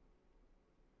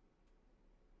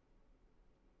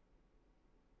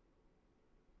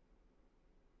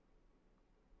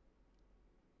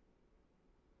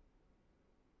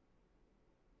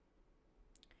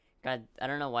 God, I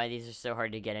don't know why these are so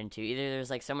hard to get into. Either there's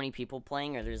like so many people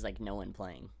playing or there's like no one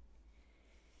playing.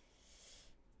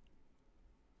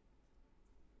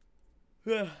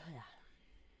 I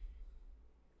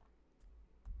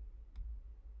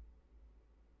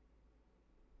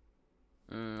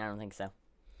don't think so.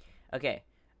 Okay.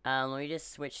 Let me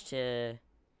just switch to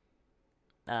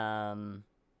Minecraft.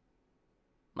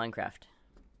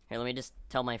 Here, let me just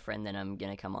tell my friend that I'm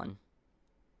gonna come on.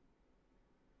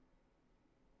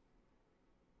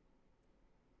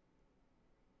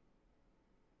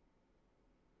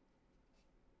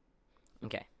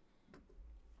 Okay.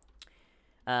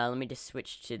 Let me just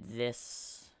switch to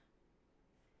this.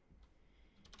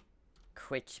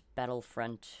 Quit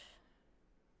Battlefront.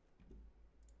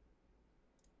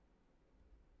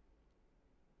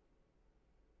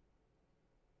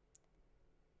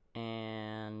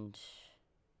 And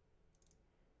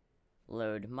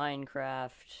load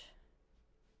Minecraft.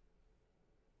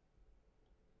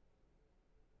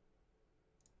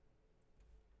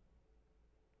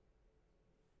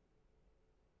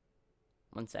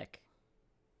 One sec.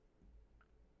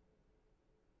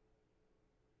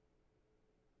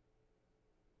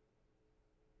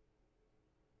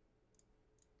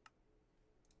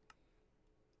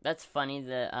 That's funny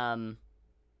that,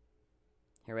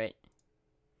 here, wait.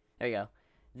 There we go.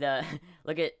 The,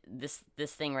 look at this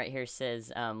thing right here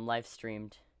says, live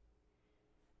streamed.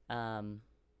 Here,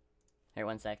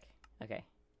 one sec. Okay.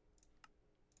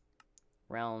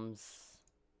 Realms.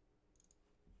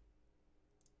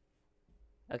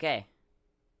 Okay.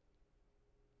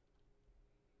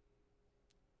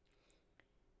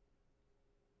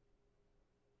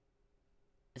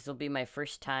 This will be my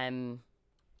first time.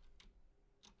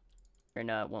 Or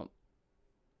no, it won't.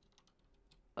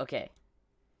 Okay.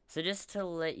 So just to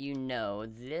let you know,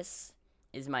 this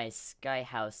is my sky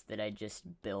house that I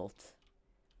just built.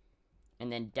 And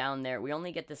then down there, we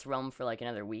only get this realm for like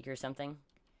another week or something.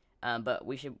 But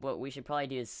what we should probably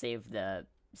do is save the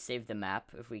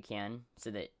map if we can, so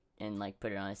that, and like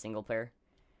put it on a single player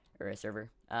or a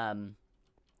server. There's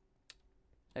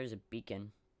a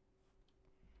beacon.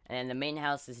 And then the main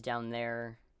house is down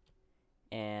there.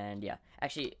 And yeah,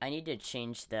 actually, I need to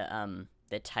change the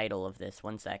title of this.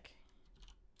 One sec.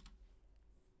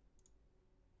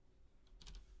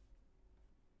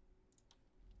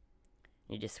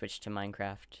 Need to switch to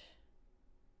Minecraft.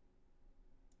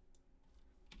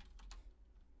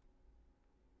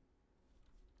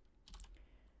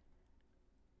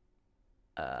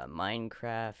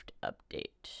 Minecraft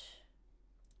update.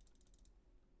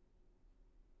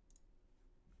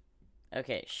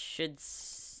 Okay,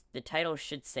 the title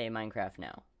should say Minecraft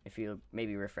now, if you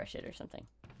maybe refresh it or something.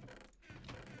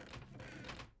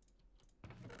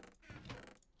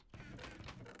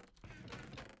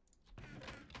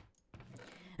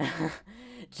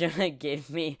 Jonah gave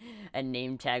me a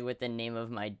name tag with the name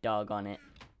of my dog on it.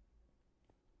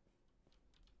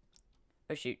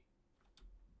 Oh shoot.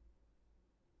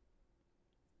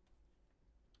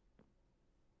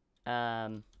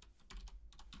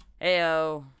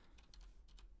 Heyo.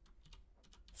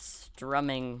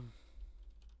 Strumming.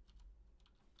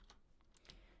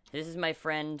 This is my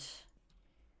friend.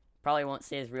 Probably won't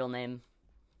say his real name.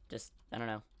 Just, I don't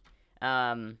know.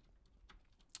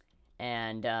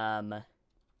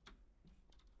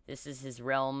 This is his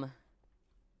realm.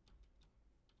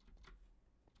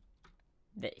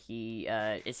 That he,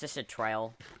 it's just a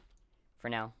trial for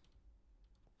now.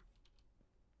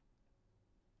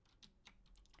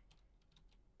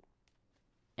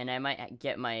 And I might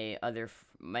get my other,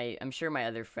 I'm sure my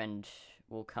other friend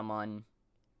will come on.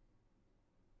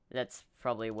 That's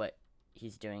probably what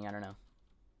he's doing, I don't know.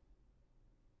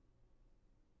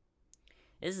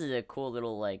 This is a cool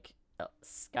little, like,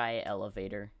 sky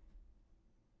elevator.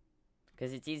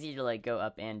 Because it's easy to, like, go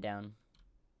up and down.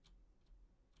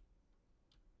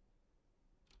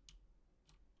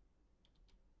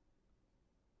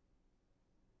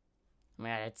 Oh my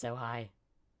god, it's so high.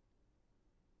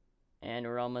 And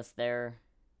we're almost there.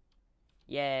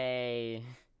 Yay!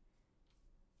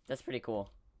 That's pretty cool.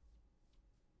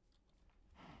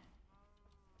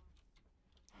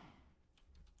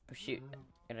 Oh shoot, I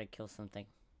gotta kill something.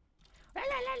 La la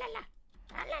la la la.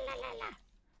 La la la la la.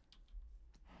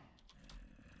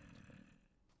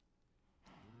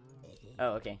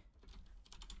 Oh, okay.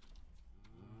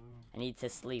 I need to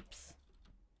sleeps.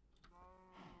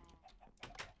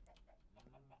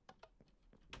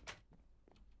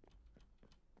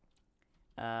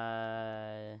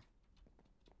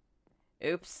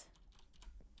 Oops.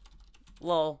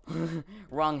 Lol.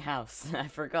 Wrong house. I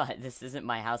forgot. This isn't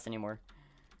my house anymore.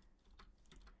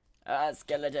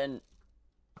 Skeleton.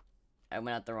 I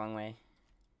went out the wrong way.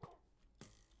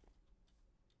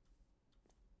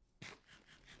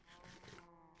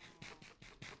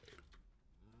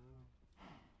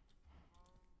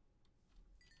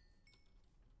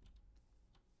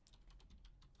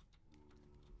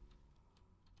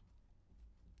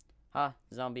 Ha,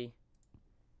 zombie.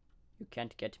 You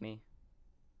can't get me.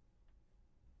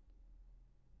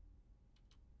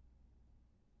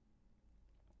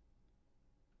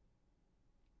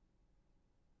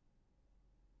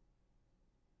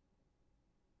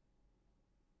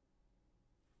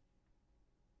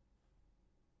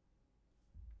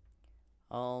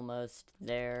 Almost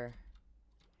there.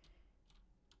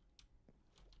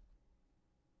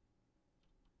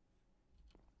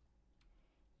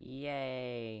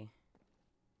 Yay.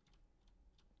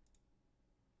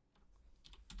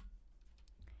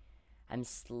 I'm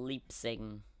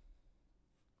sleepsing.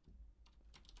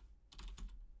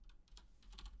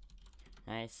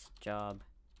 Nice job.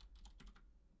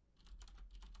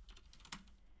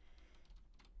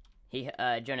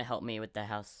 Jonah helped me with the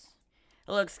house.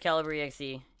 Hello, Excalibur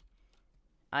EXE.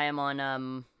 I am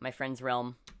on, my friend's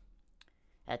realm.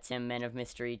 That's him, Man of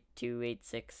Mystery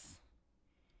 286.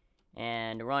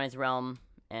 And we're on his realm,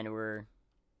 and we're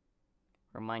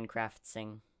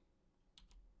Minecrafting.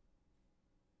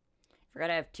 Forgot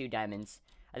I have 2 diamonds.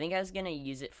 I think I was gonna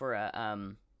use it for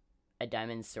a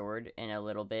diamond sword in a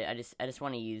little bit. I just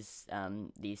want to use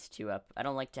these 2 up. I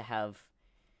don't like to have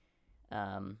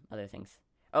other things.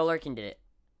 Oh, Larkin did it.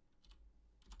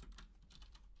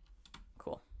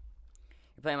 Cool.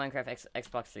 You're playing Minecraft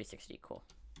Xbox 360. Cool.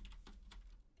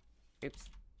 Oops.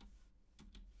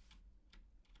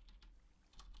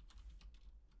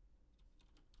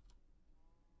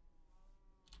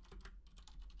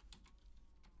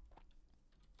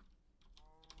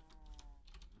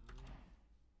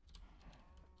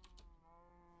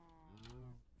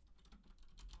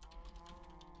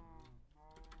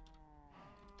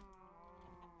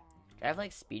 Do I have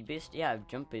like speed boost? Yeah, I have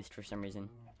jump boost for some reason.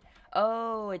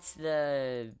 Oh, it's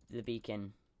the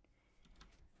beacon.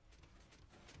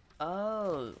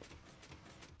 Oh.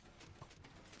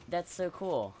 That's so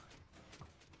cool.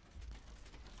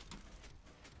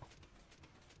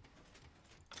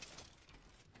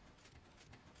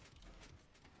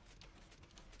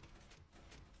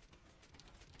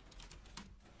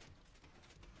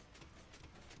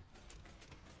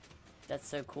 That's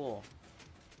so cool.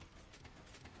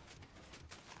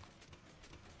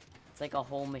 It's like a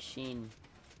whole machine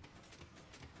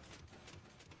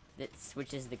that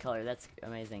switches the color. That's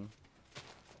amazing.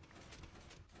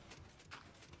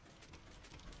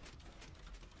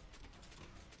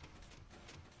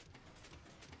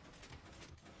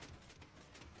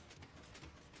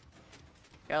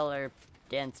 Color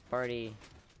dance party.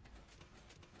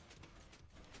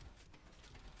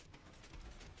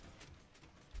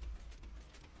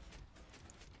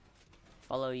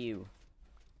 Follow you.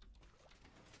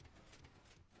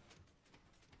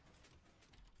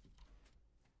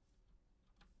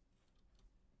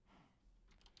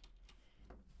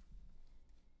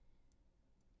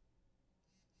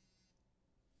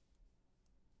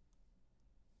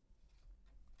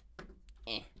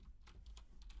 Eh.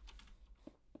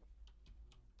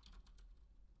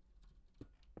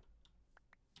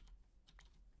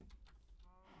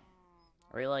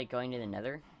 Are we like going to the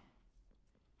nether?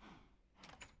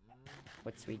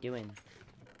 What's we doing?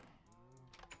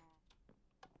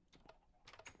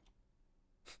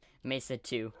 Mesa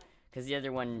 2. Because the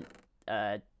other one,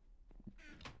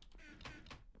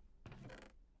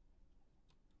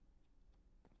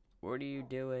 what are you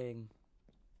doing?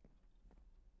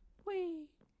 Whee!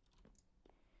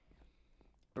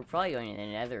 We're probably going to the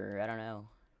nether, I don't know.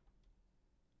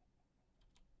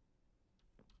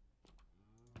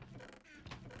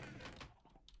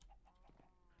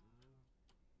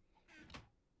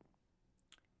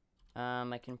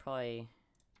 I can probably...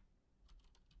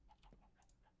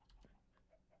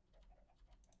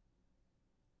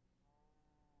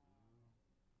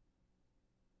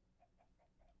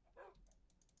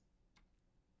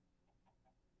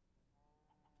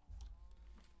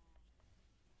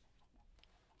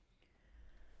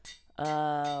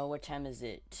 what time is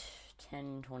it?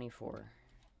 10:24.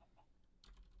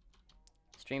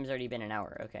 Stream's already been an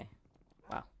hour, okay.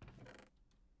 Wow.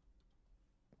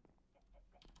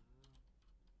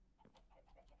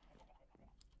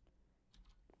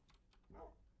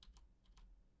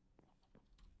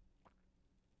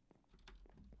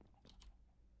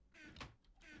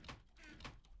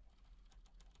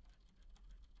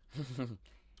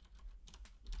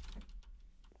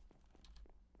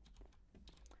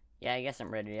 Yeah, I guess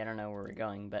I'm ready. I don't know where we're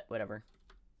going, but whatever.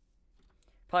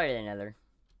 Probably to the Nether.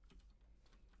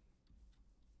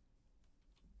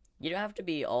 You don't have to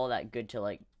be all that good to,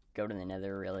 like, go to the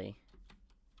Nether, really.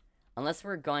 Unless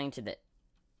we're going to the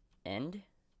end?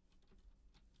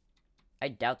 I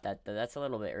doubt that, though. That's a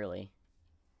little bit early.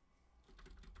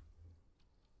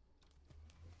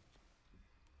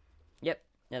 Yep,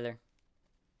 Nether.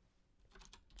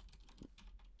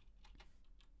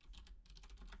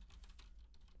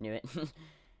 Knew it.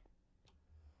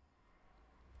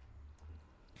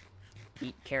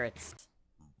 Eat carrots.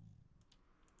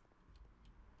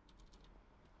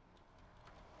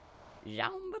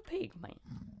 Jamba Pigman.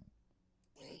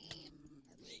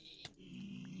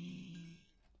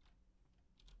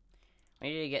 I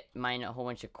need to get mine a whole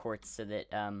bunch of quartz so that,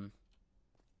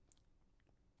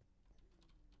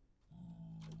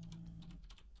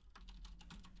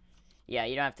 yeah,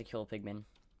 you don't have to kill pigmen.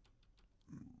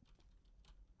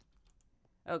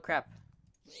 Oh, crap.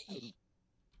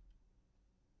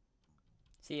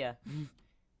 See ya.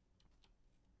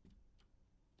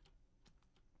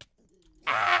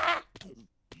 Ah!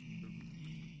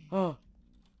 Oh.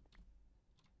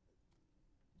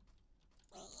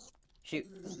 Shoot.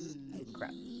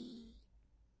 Crap.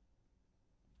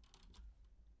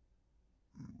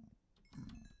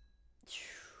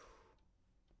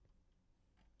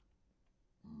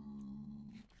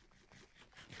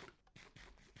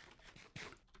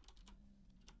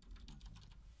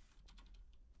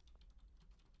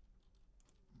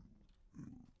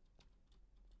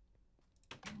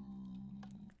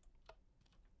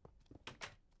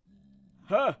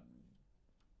 Huh.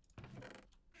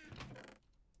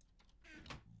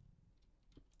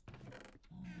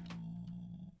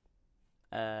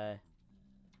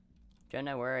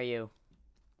 Jonah, where are you?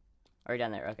 Are you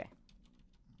down there? Okay.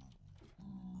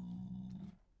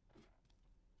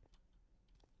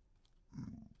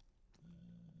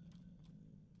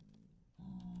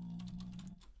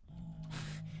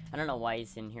 I don't know why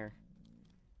he's in here.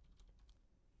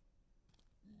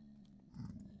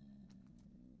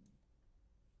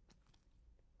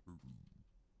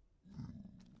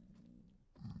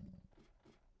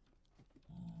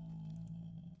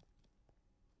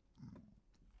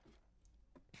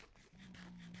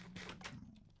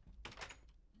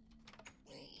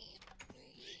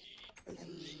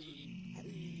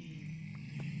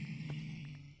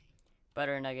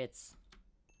 Butter nuggets.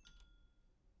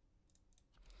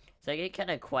 So I get kind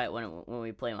of quiet when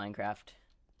we play Minecraft.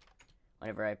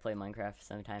 Whenever I play Minecraft,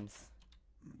 sometimes.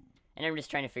 And I'm just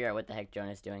trying to figure out what the heck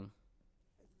Jonah's doing.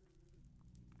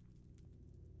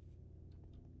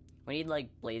 We need, like,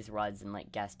 blaze rods and,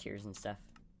 like, gas tiers and stuff.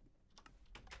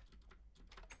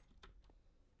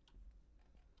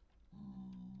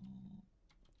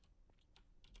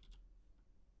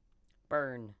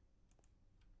 Burn.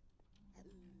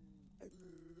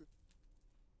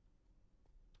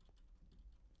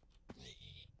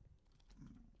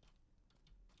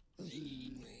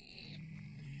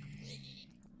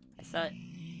 I thought...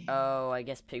 Oh, I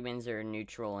guess pigments are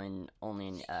neutral and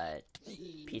only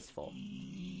peaceful.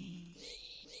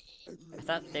 I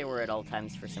thought they were at all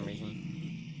times for some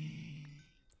reason.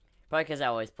 Probably because I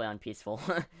always play on peaceful.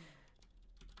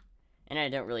 And I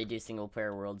don't really do single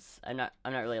player worlds. I'm not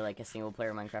really like a single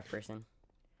player Minecraft person.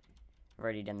 I've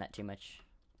already done that too much.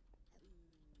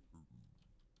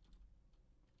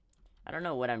 I don't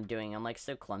know what I'm doing. I'm like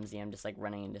so clumsy. I'm just like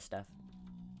running into stuff.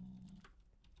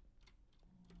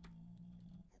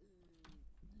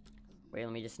 Wait,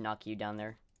 let me just knock you down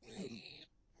there.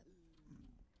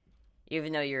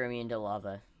 Even though you're immune to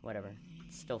lava. Whatever.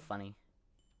 It's still funny.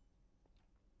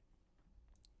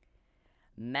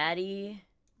 Maddie...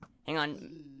 Hang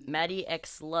on. Maddie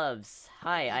X Loves.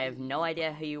 Hi, I have no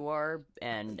idea who you are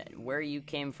and where you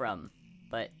came from.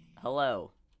 But,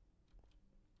 hello.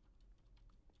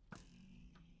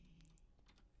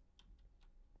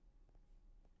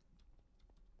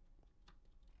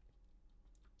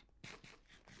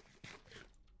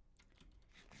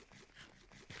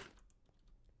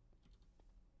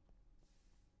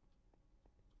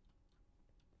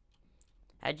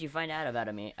 How'd you find out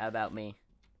about me?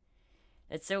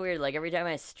 It's so weird, like, every time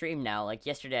I stream now, like,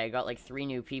 yesterday I got, like, 3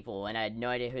 new people, and I had no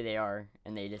idea who they are,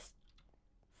 and they just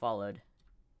followed.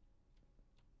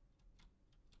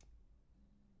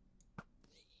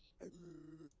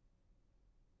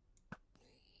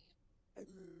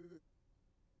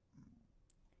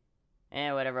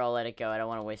 Eh, whatever, I'll let it go. I don't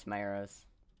want to waste my arrows.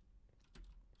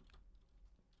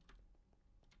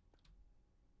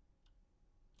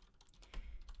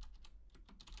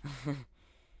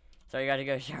 So I gotta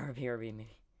go shower BRB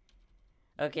maybe.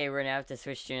 Okay, we're gonna have to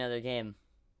switch to another game.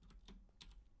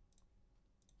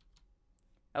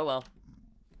 Oh well.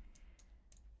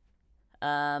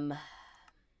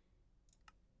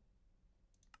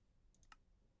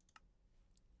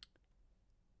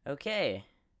 Okay.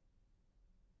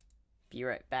 Be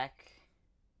right back.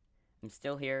 I'm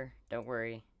still here, don't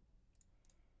worry.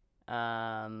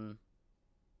 We'll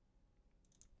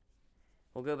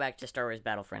go back to Star Wars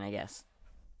Battlefront, I guess.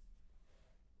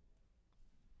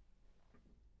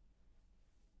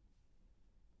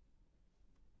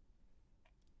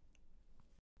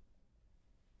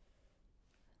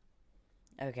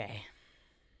 Okay.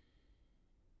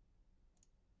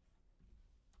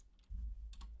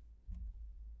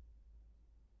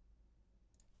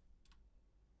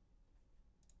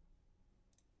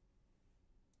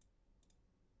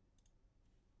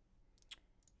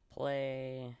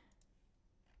 Play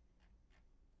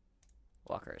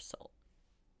Walker Assault.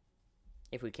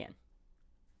 If we can.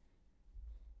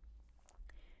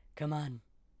 Come on.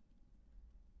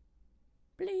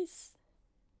 Please.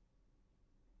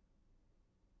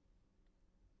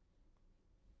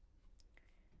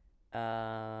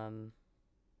 Let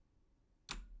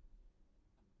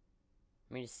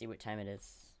me just see what time it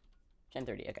is.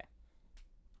 10:30, okay.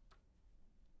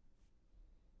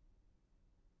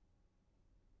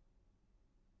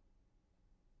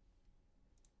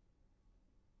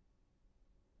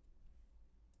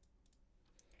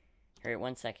 Alright,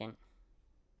 1 second.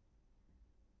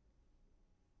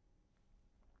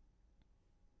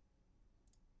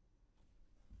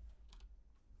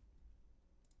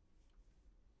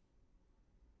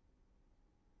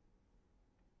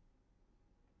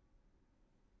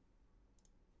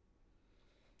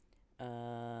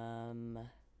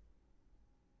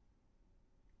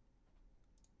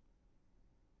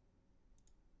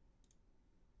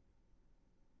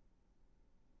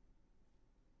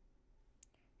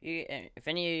 If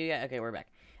any of you guys, okay, we're back.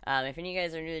 If any of you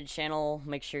guys are new to the channel,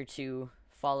 make sure to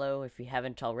follow if you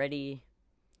haven't already.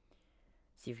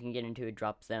 See if we can get into a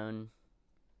drop zone.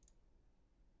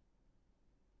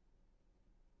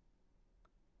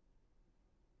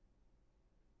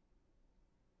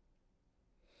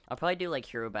 I'll probably do like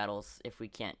hero battles if we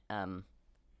can't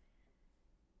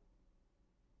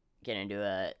get into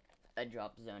a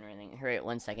drop zone or anything. Alright,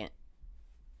 1 second.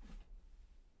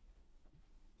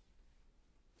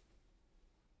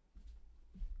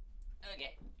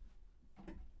 Okay.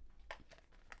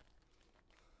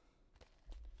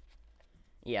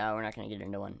 Yeah, we're not gonna get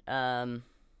into one.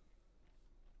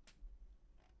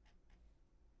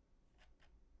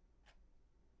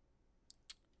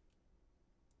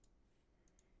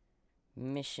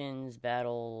 Missions,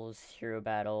 battles, hero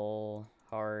battle,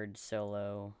 hard,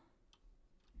 solo.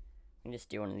 I can just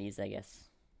do one of these, I guess.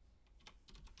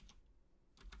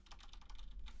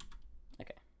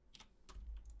 Okay.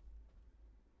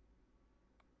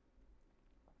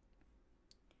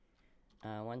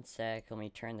 One sec, let me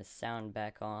turn the sound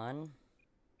back on.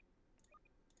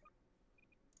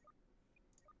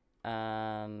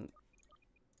 I'll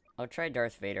try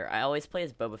Darth Vader. I always play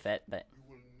as Boba Fett, but You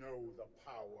will know the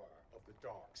power of the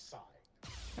dark side.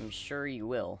 I'm sure you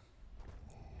will.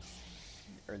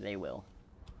 Or they will.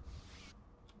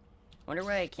 Wonder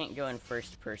why I can't go in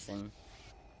first person.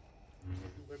 You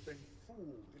have been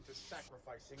fooled into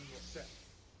sacrificing yourself.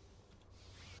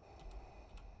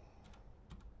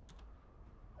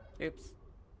 Oops.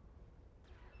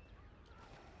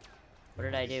 What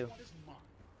did I do? This one is mine.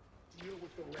 Deal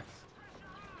with the rest.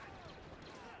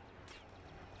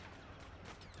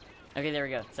 Okay, there we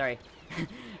go. Sorry.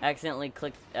 I accidentally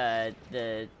clicked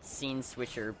the scene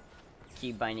switcher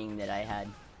key binding that I had.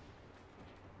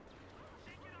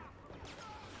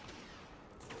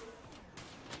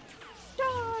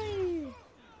 Die!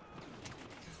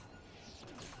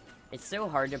 It's so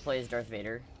hard to play as Darth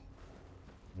Vader.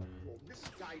 Your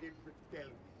misguided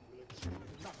rebellion will achieve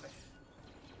nothing.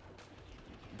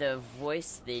 The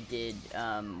voice they did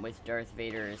with Darth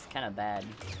Vader is kind of bad.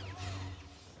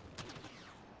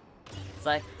 It's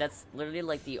like, that's literally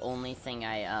like the only thing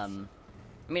I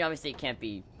mean, obviously it can't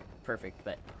be perfect,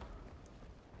 but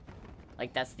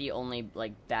like that's the only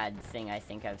like bad thing I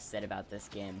think I've said about this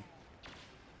game.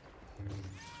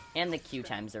 And the queue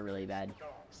times are really bad.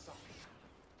 Dark side.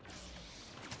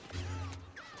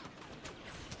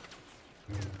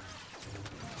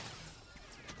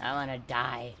 I wanna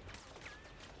die.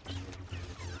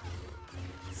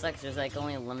 Sucks, there's like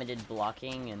only limited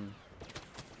blocking and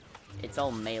it's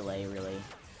all melee really.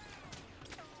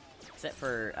 Except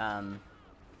for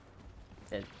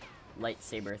the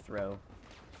lightsaber throw.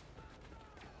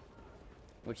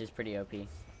 Which is pretty OP.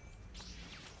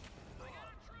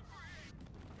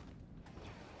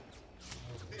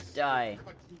 Die.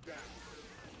 Cut you down.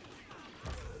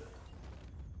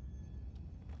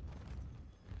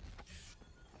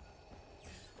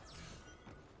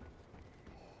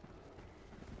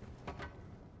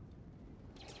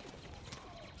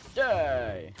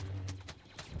 Die.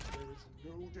 There is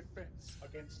no defense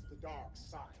against the dark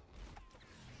side.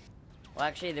 Well,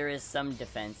 actually, there is some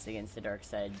defense against the dark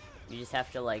side. You just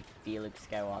have to, like, be Luke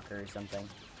Skywalker or something.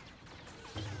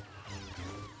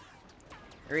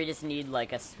 Or you just need,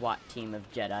 like, a SWAT team of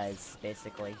Jedis,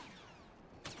 basically.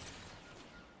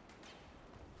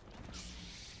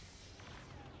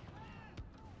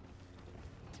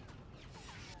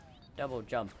 Double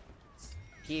jump.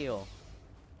 Heal.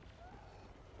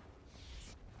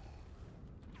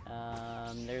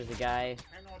 There's a guy.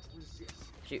 Cannot resist.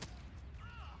 Shoot.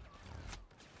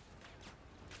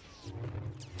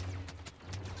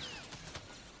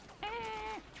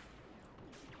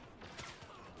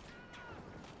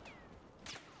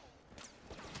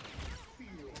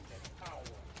 Feel the power of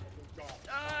the dark.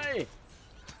 Die!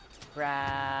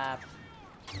 Crap.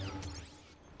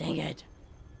 Dang it.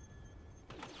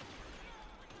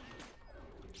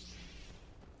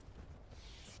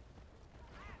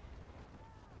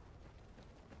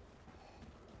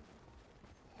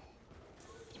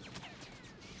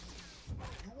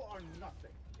 You are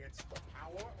nothing against the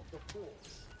power of the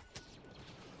Force.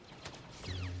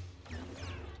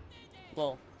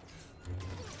 Lol.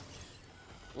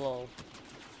 Lol.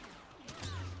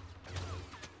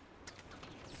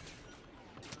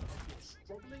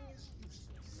 Struggling is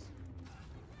useless.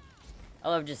 I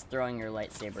love just throwing your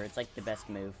lightsaber. It's like the best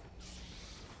move.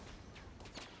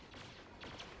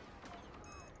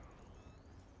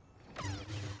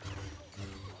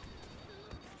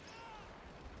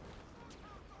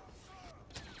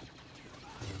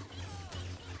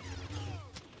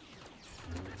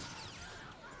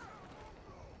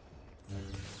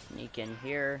 Sneak in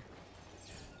here.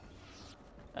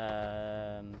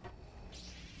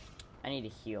 I need a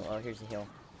heal. Oh, here's a heal.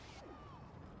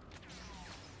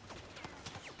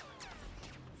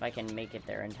 If I can make it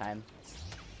there in time.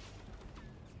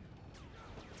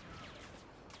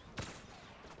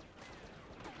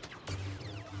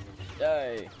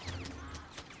 Die.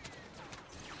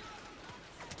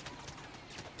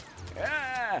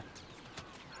 Ah!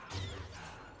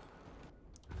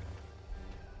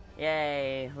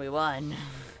 Yay, we won.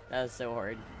 That was so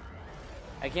hard.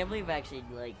 I can't believe I actually,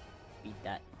 like, beat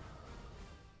that.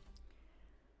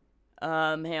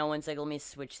 Hang on one second, let me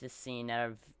switch this scene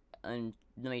out of, let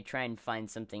me try and find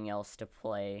something else to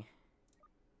play.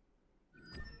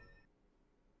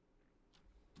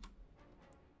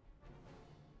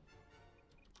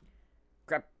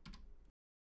 Crap.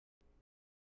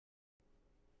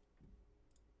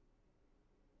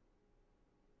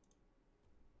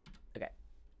 Okay.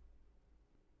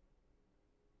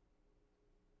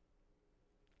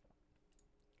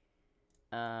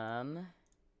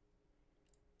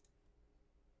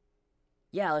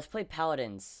 Yeah, let's play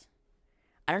Paladins.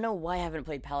 I don't know why I haven't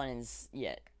played Paladins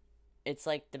yet. It's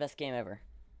like the best game ever.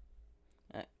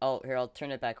 Oh, here, I'll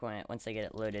turn it back once I get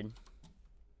it loaded.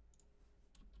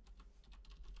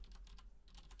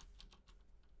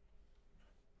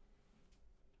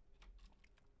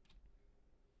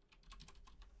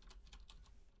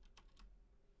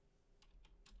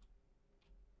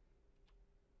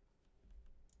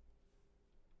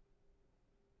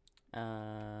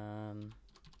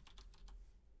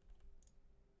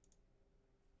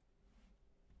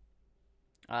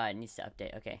 It needs to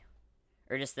update, okay.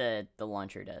 Or just the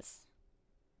launcher does.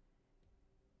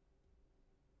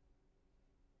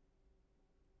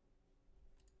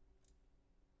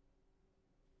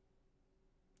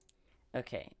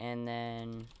 Okay, and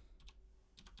then...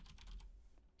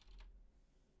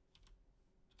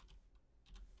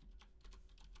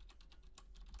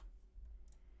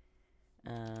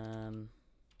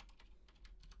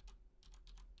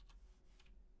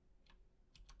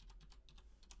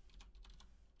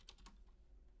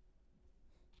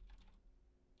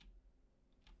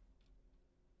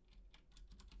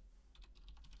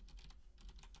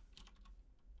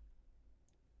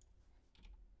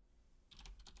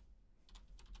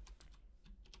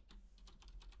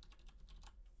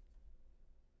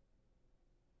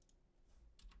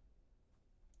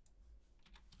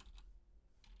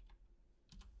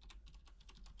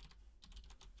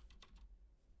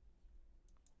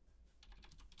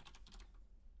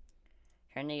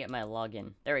 trying to get my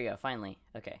login. There we go, finally.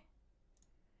 Okay.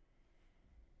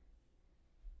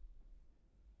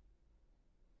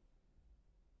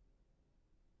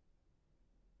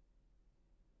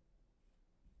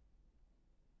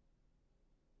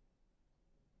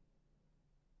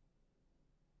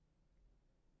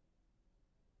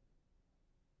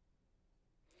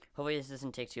 Hopefully this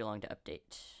doesn't take too long to update.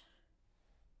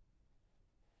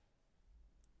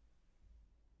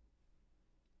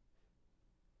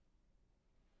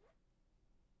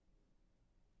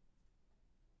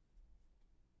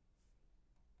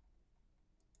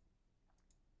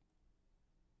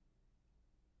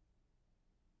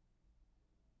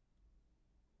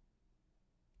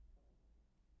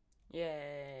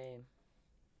 Yay!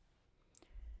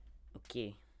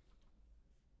 Okay.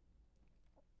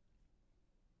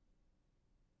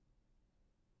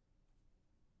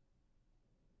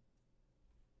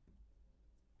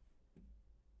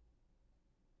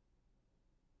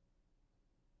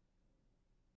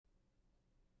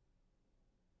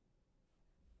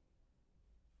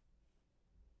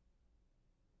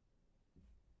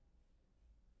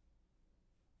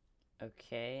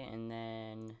 Okay, and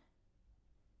then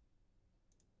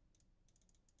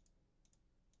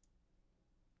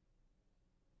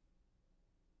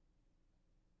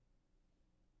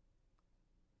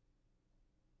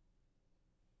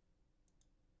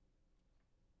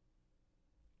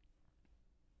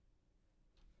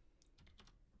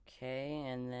okay,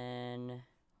 and then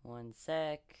one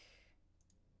sec.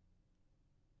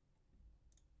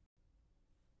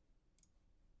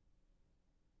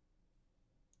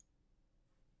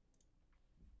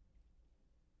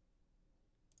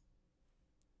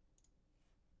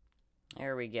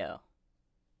 There we go.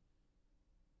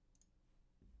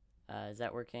 Is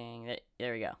that working?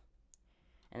 There we go.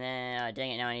 And then,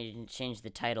 dang it, now I need to change the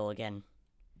title again.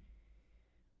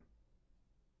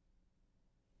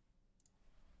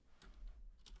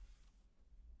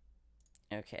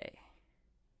 Okay.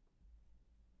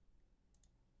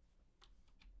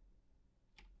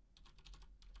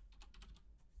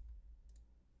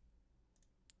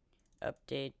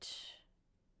 Update.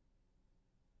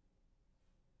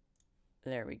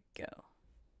 There we go.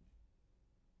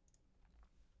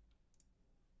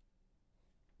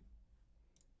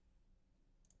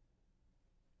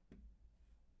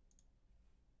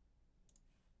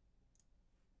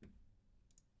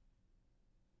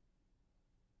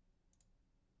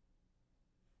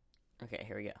 Okay,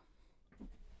 here we go.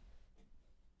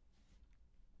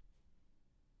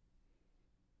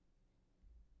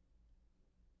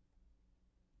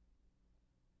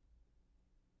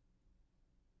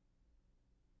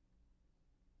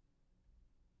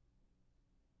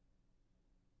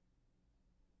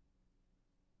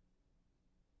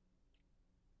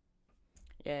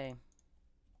 Yay.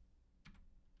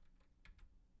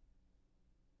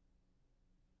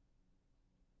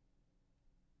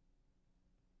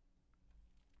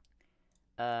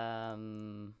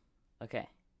 Okay.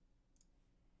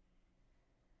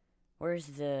 Where's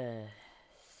the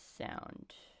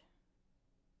sound?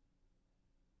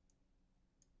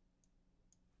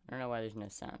 I don't know why there's no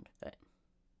sound, but...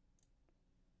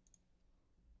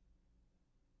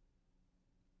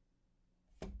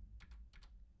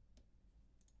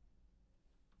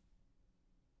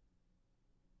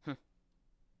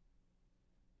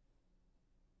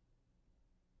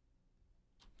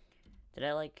 Did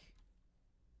I, like,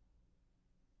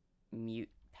 mute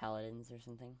paladins or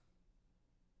something?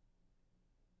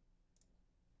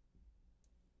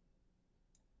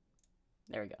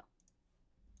 There we go.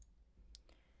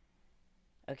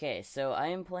 Okay, so I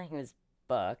am playing as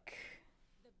Buck.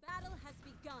 The battle has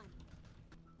begun.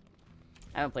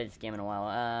 I haven't played this game in a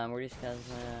while. We're just I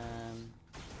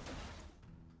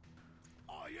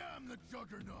am the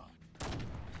Juggernaut.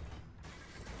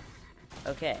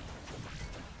 Okay.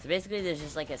 So basically there's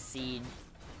just like a siege.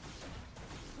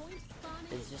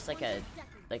 It's just like a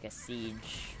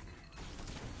siege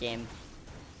game.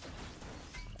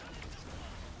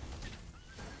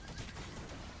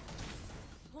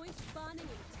 Point spawning in 10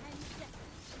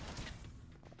 seconds.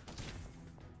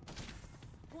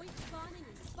 Point spawning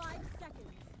in 5 seconds.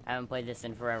 I haven't played this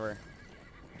in forever.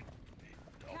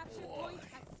 Capture point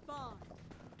has spawned.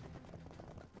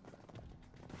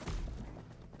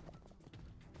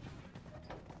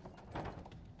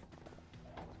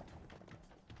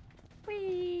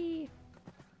 Whee!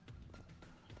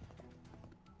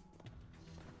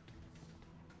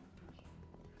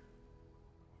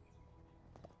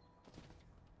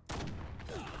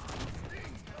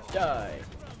 Die!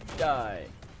 Die!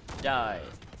 Die!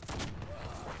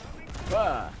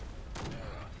 Ah!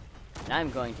 I'm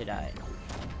going to die.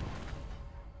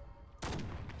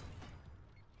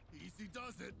 Easy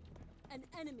does it. An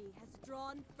enemy has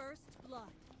drawn first blood.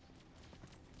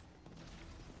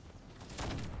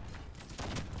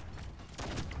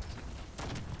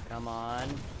 Come on.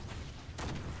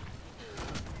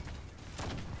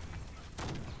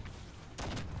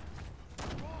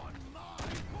 On my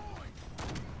point.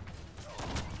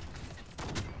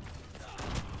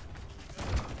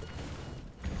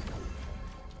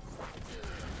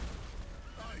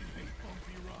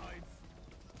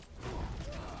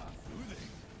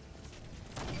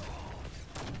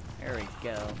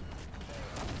 go.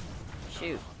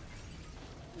 Shoot.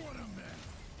 What a mess.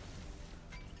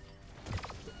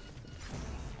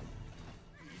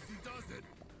 Easy does it.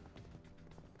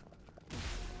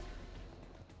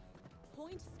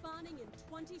 Point spawning in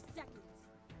 20 seconds.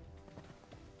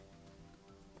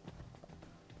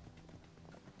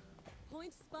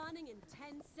 Point spawning in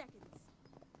 10 seconds.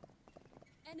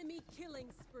 Enemy killing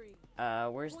spree.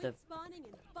 Where's Point the... spawning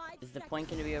in 5 Is seconds. the point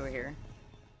gonna be over here?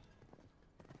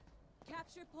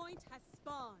 Capture point has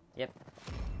spawned. Yep.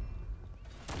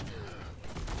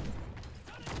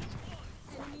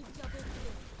 Enemy double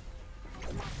kill.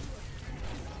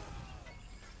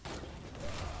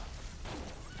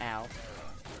 Ow.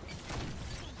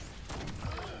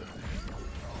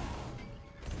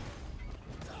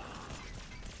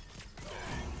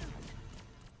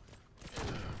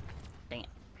 Dang it.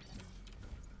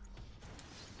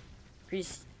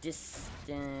 Increase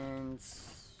distance.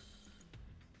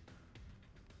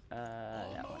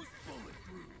 That one. Almost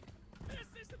bulletproof. This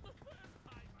isn't the first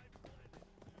time I've played it.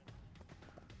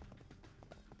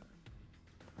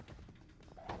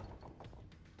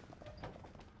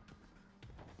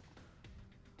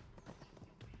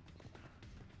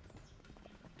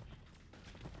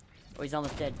 Oh, he's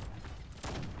almost dead.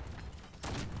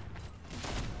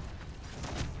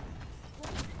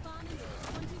 Point spawning in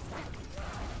 20 seconds.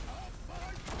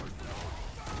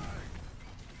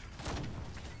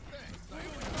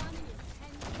 Point spawning in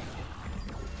 10 seconds.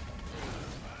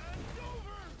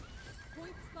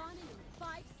 Point spawning in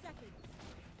 5 seconds.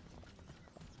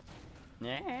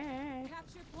 Yeah.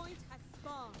 Capture point has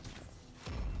spawned.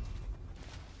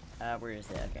 Where is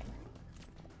it? Okay.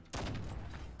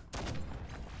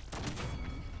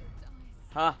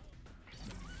 Huh.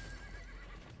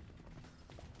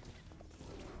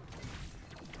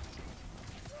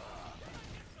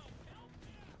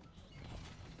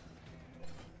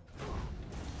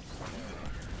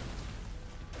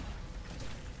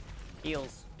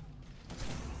 Heals.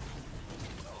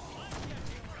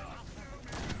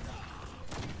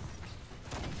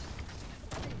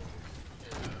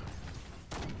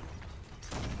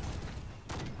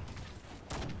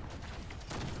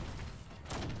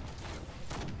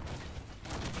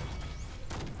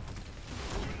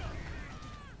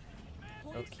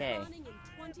 Point Okay. spawning in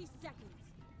 20 seconds.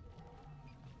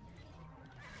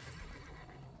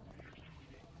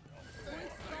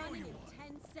 Point spawning in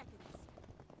 10 seconds.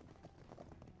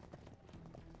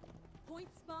 Point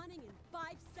spawning in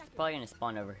 5 seconds. Probably gonna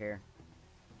spawn over here.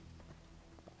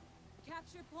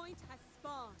 Capture point has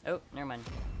spawned. Oh, never mind.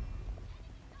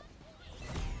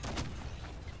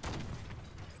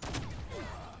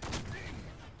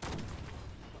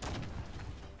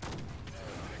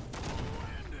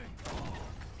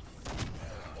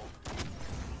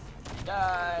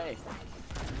 Die!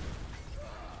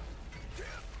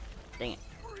 Dang it.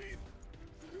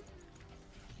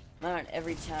 Not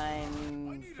every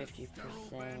time,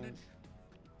 50%.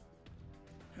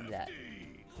 That.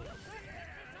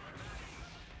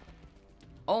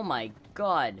 Oh my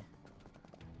god!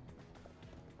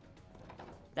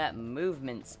 That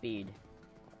movement speed.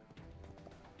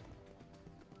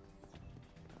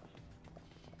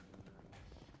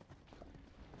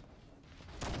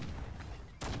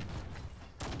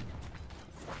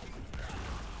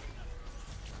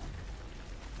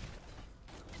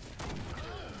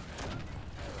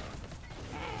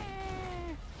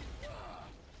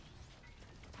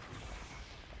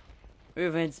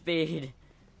 Movement speed.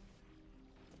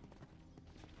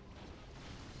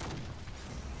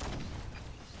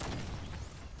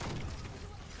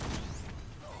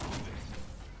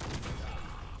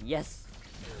 Yes.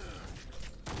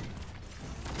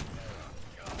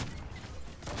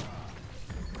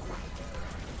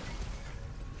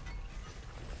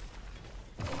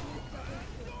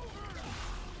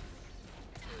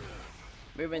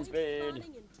 Movement Point speed.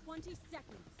 spawning in 20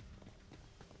 seconds.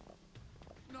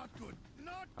 Not good.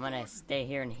 Not I'm gonna stay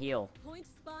here and heal. Point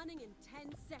spawning in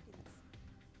 10 seconds.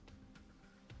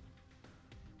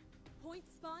 Point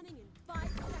spawning in 5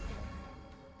 seconds.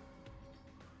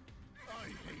 I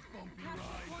hate bumpy Capture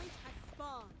rides. point has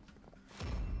spawned.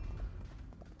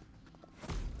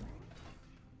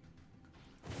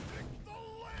 Stick the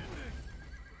landing.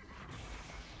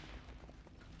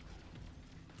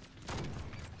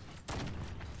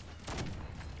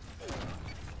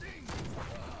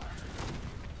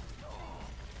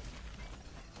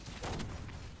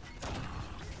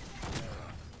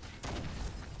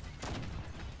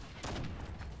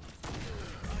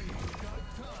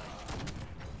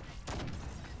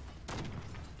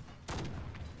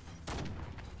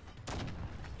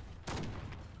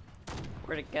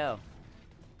 Where'd it go?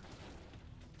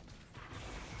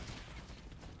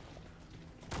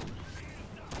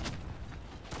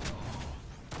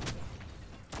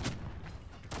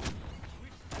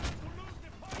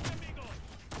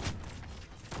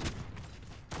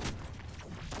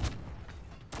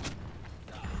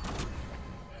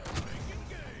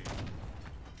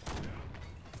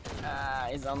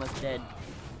 He's almost dead.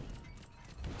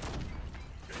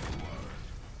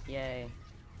 Yay.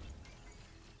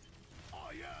 I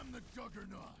am the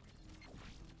juggernaut.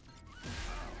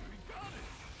 We got it.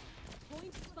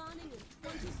 Point spawning in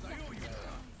 20 seconds.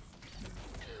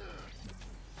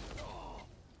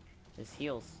 This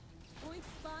heals. Point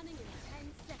spawning in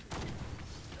 10 seconds.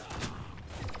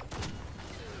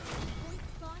 Point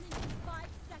spawning in 5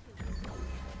 seconds.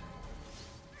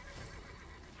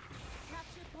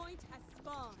 Capture point has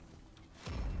spawned.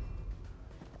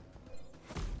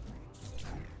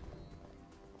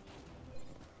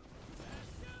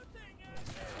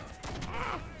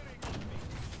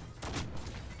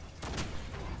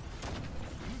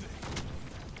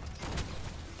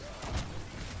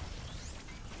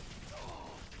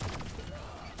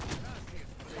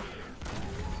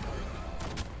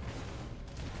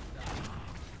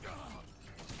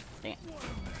 Dang it.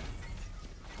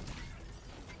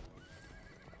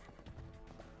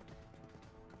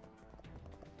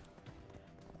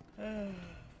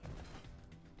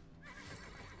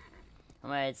 Oh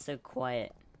my, it's so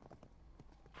quiet.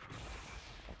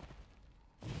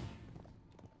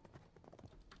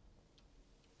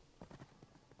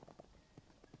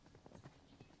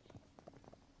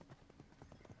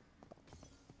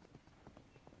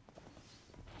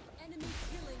 Enemy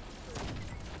killing spree.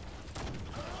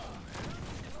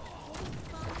 Point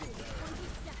spawning in 20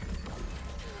 seconds.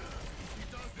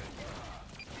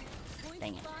 Point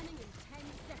Dang it. spawning in 10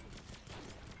 seconds.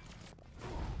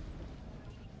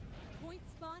 Point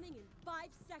spawning in 5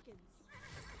 seconds.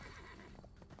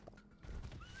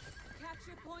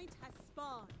 Capture point has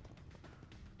spawned.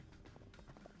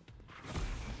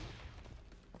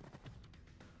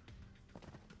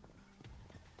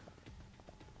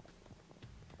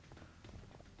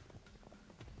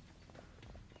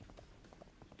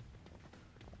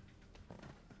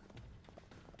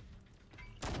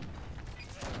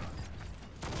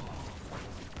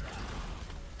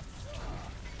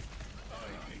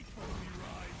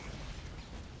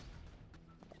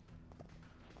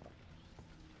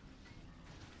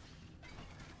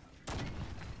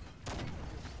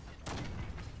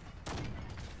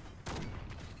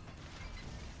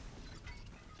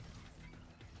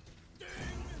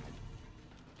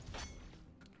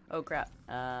 Oh crap.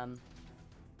 Nice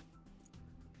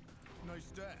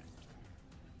stat.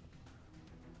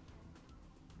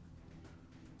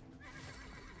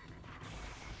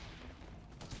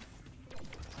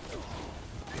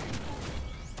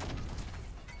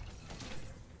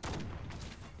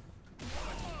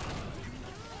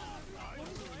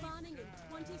 Point spawning in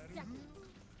 20 seconds.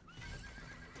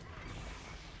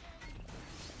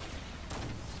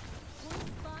 Point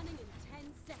spawning in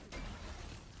 10 seconds.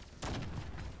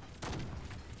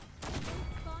 Point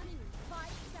spawning in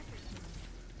 5 seconds.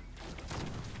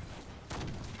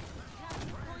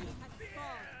 Capture point has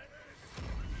spawned.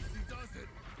 He does it.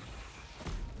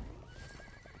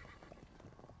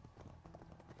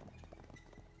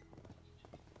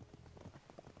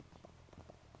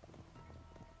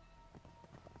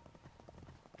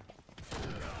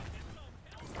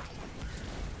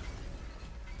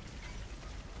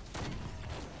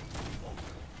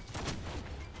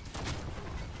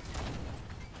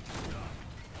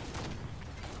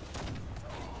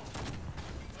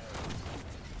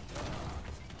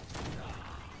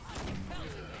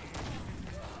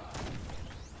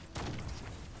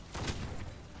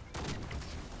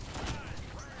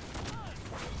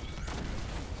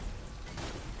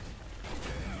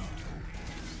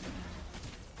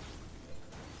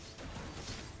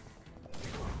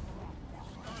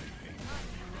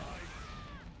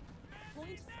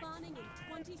 Point spawning in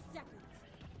 20 seconds.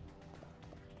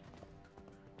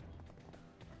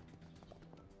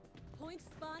 Point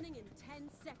spawning in 10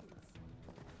 seconds.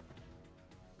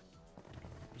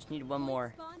 Just need one Point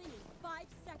more. spawning in 5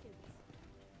 seconds.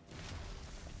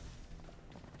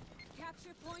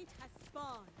 Capture point has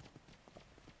spawned.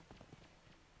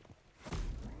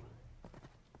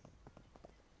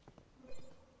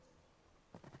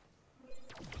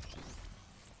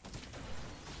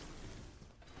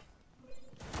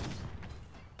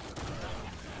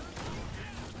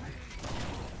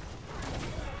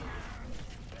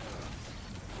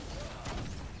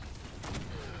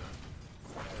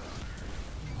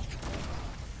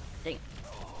 Dang it.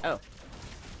 Oh.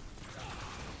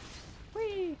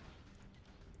 Whee!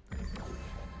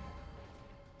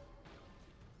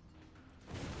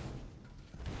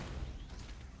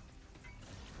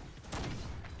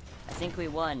 I think we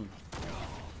won.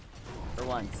 For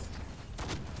once.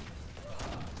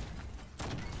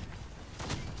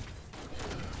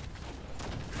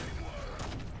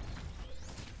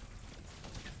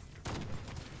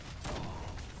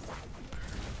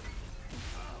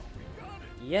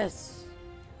 Yes.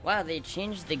 Wow, they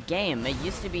changed the game. It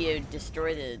used to be a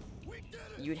destroy the...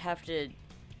 You'd have to...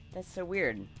 That's so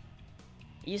weird.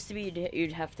 It used to be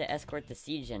you'd have to escort the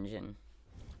siege engine.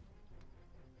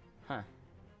 Huh.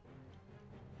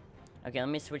 Okay, let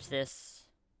me switch this.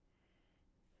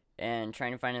 And try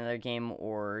and find another game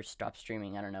or stop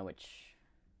streaming. I don't know which.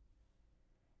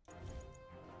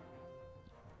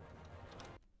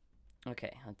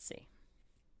 Okay, let's see.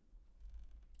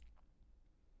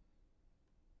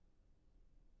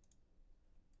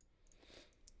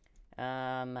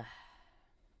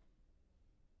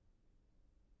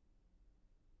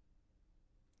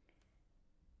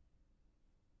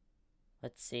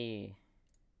 Let's see.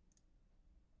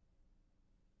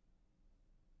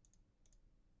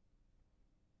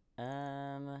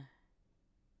 I'm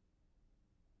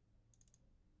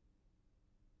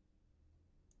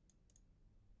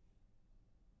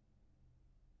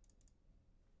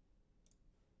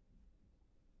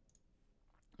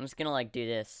just gonna, like, do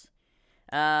this.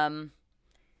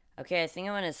 Okay, I think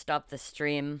I'm gonna stop the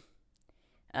stream.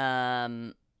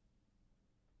 No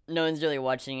one's really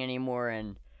watching anymore,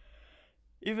 and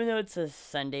even though it's a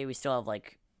Sunday, we still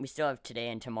have today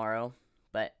and tomorrow,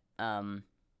 but, I'm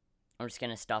just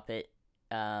gonna stop it.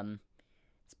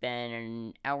 It's been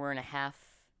an hour and a half,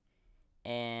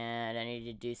 and I need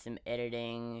to do some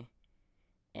editing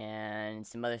and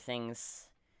some other things.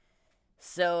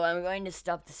 So I'm going to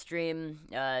stop the stream.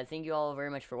 Thank you all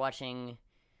very much for watching.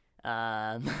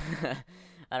 I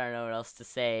don't know what else to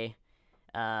say.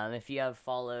 If you have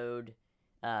followed,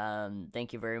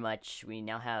 thank you very much. We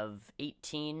now have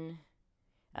 18,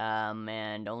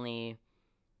 and only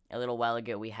a little while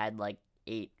ago we had like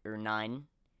 8 or 9.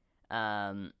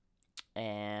 And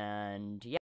yeah.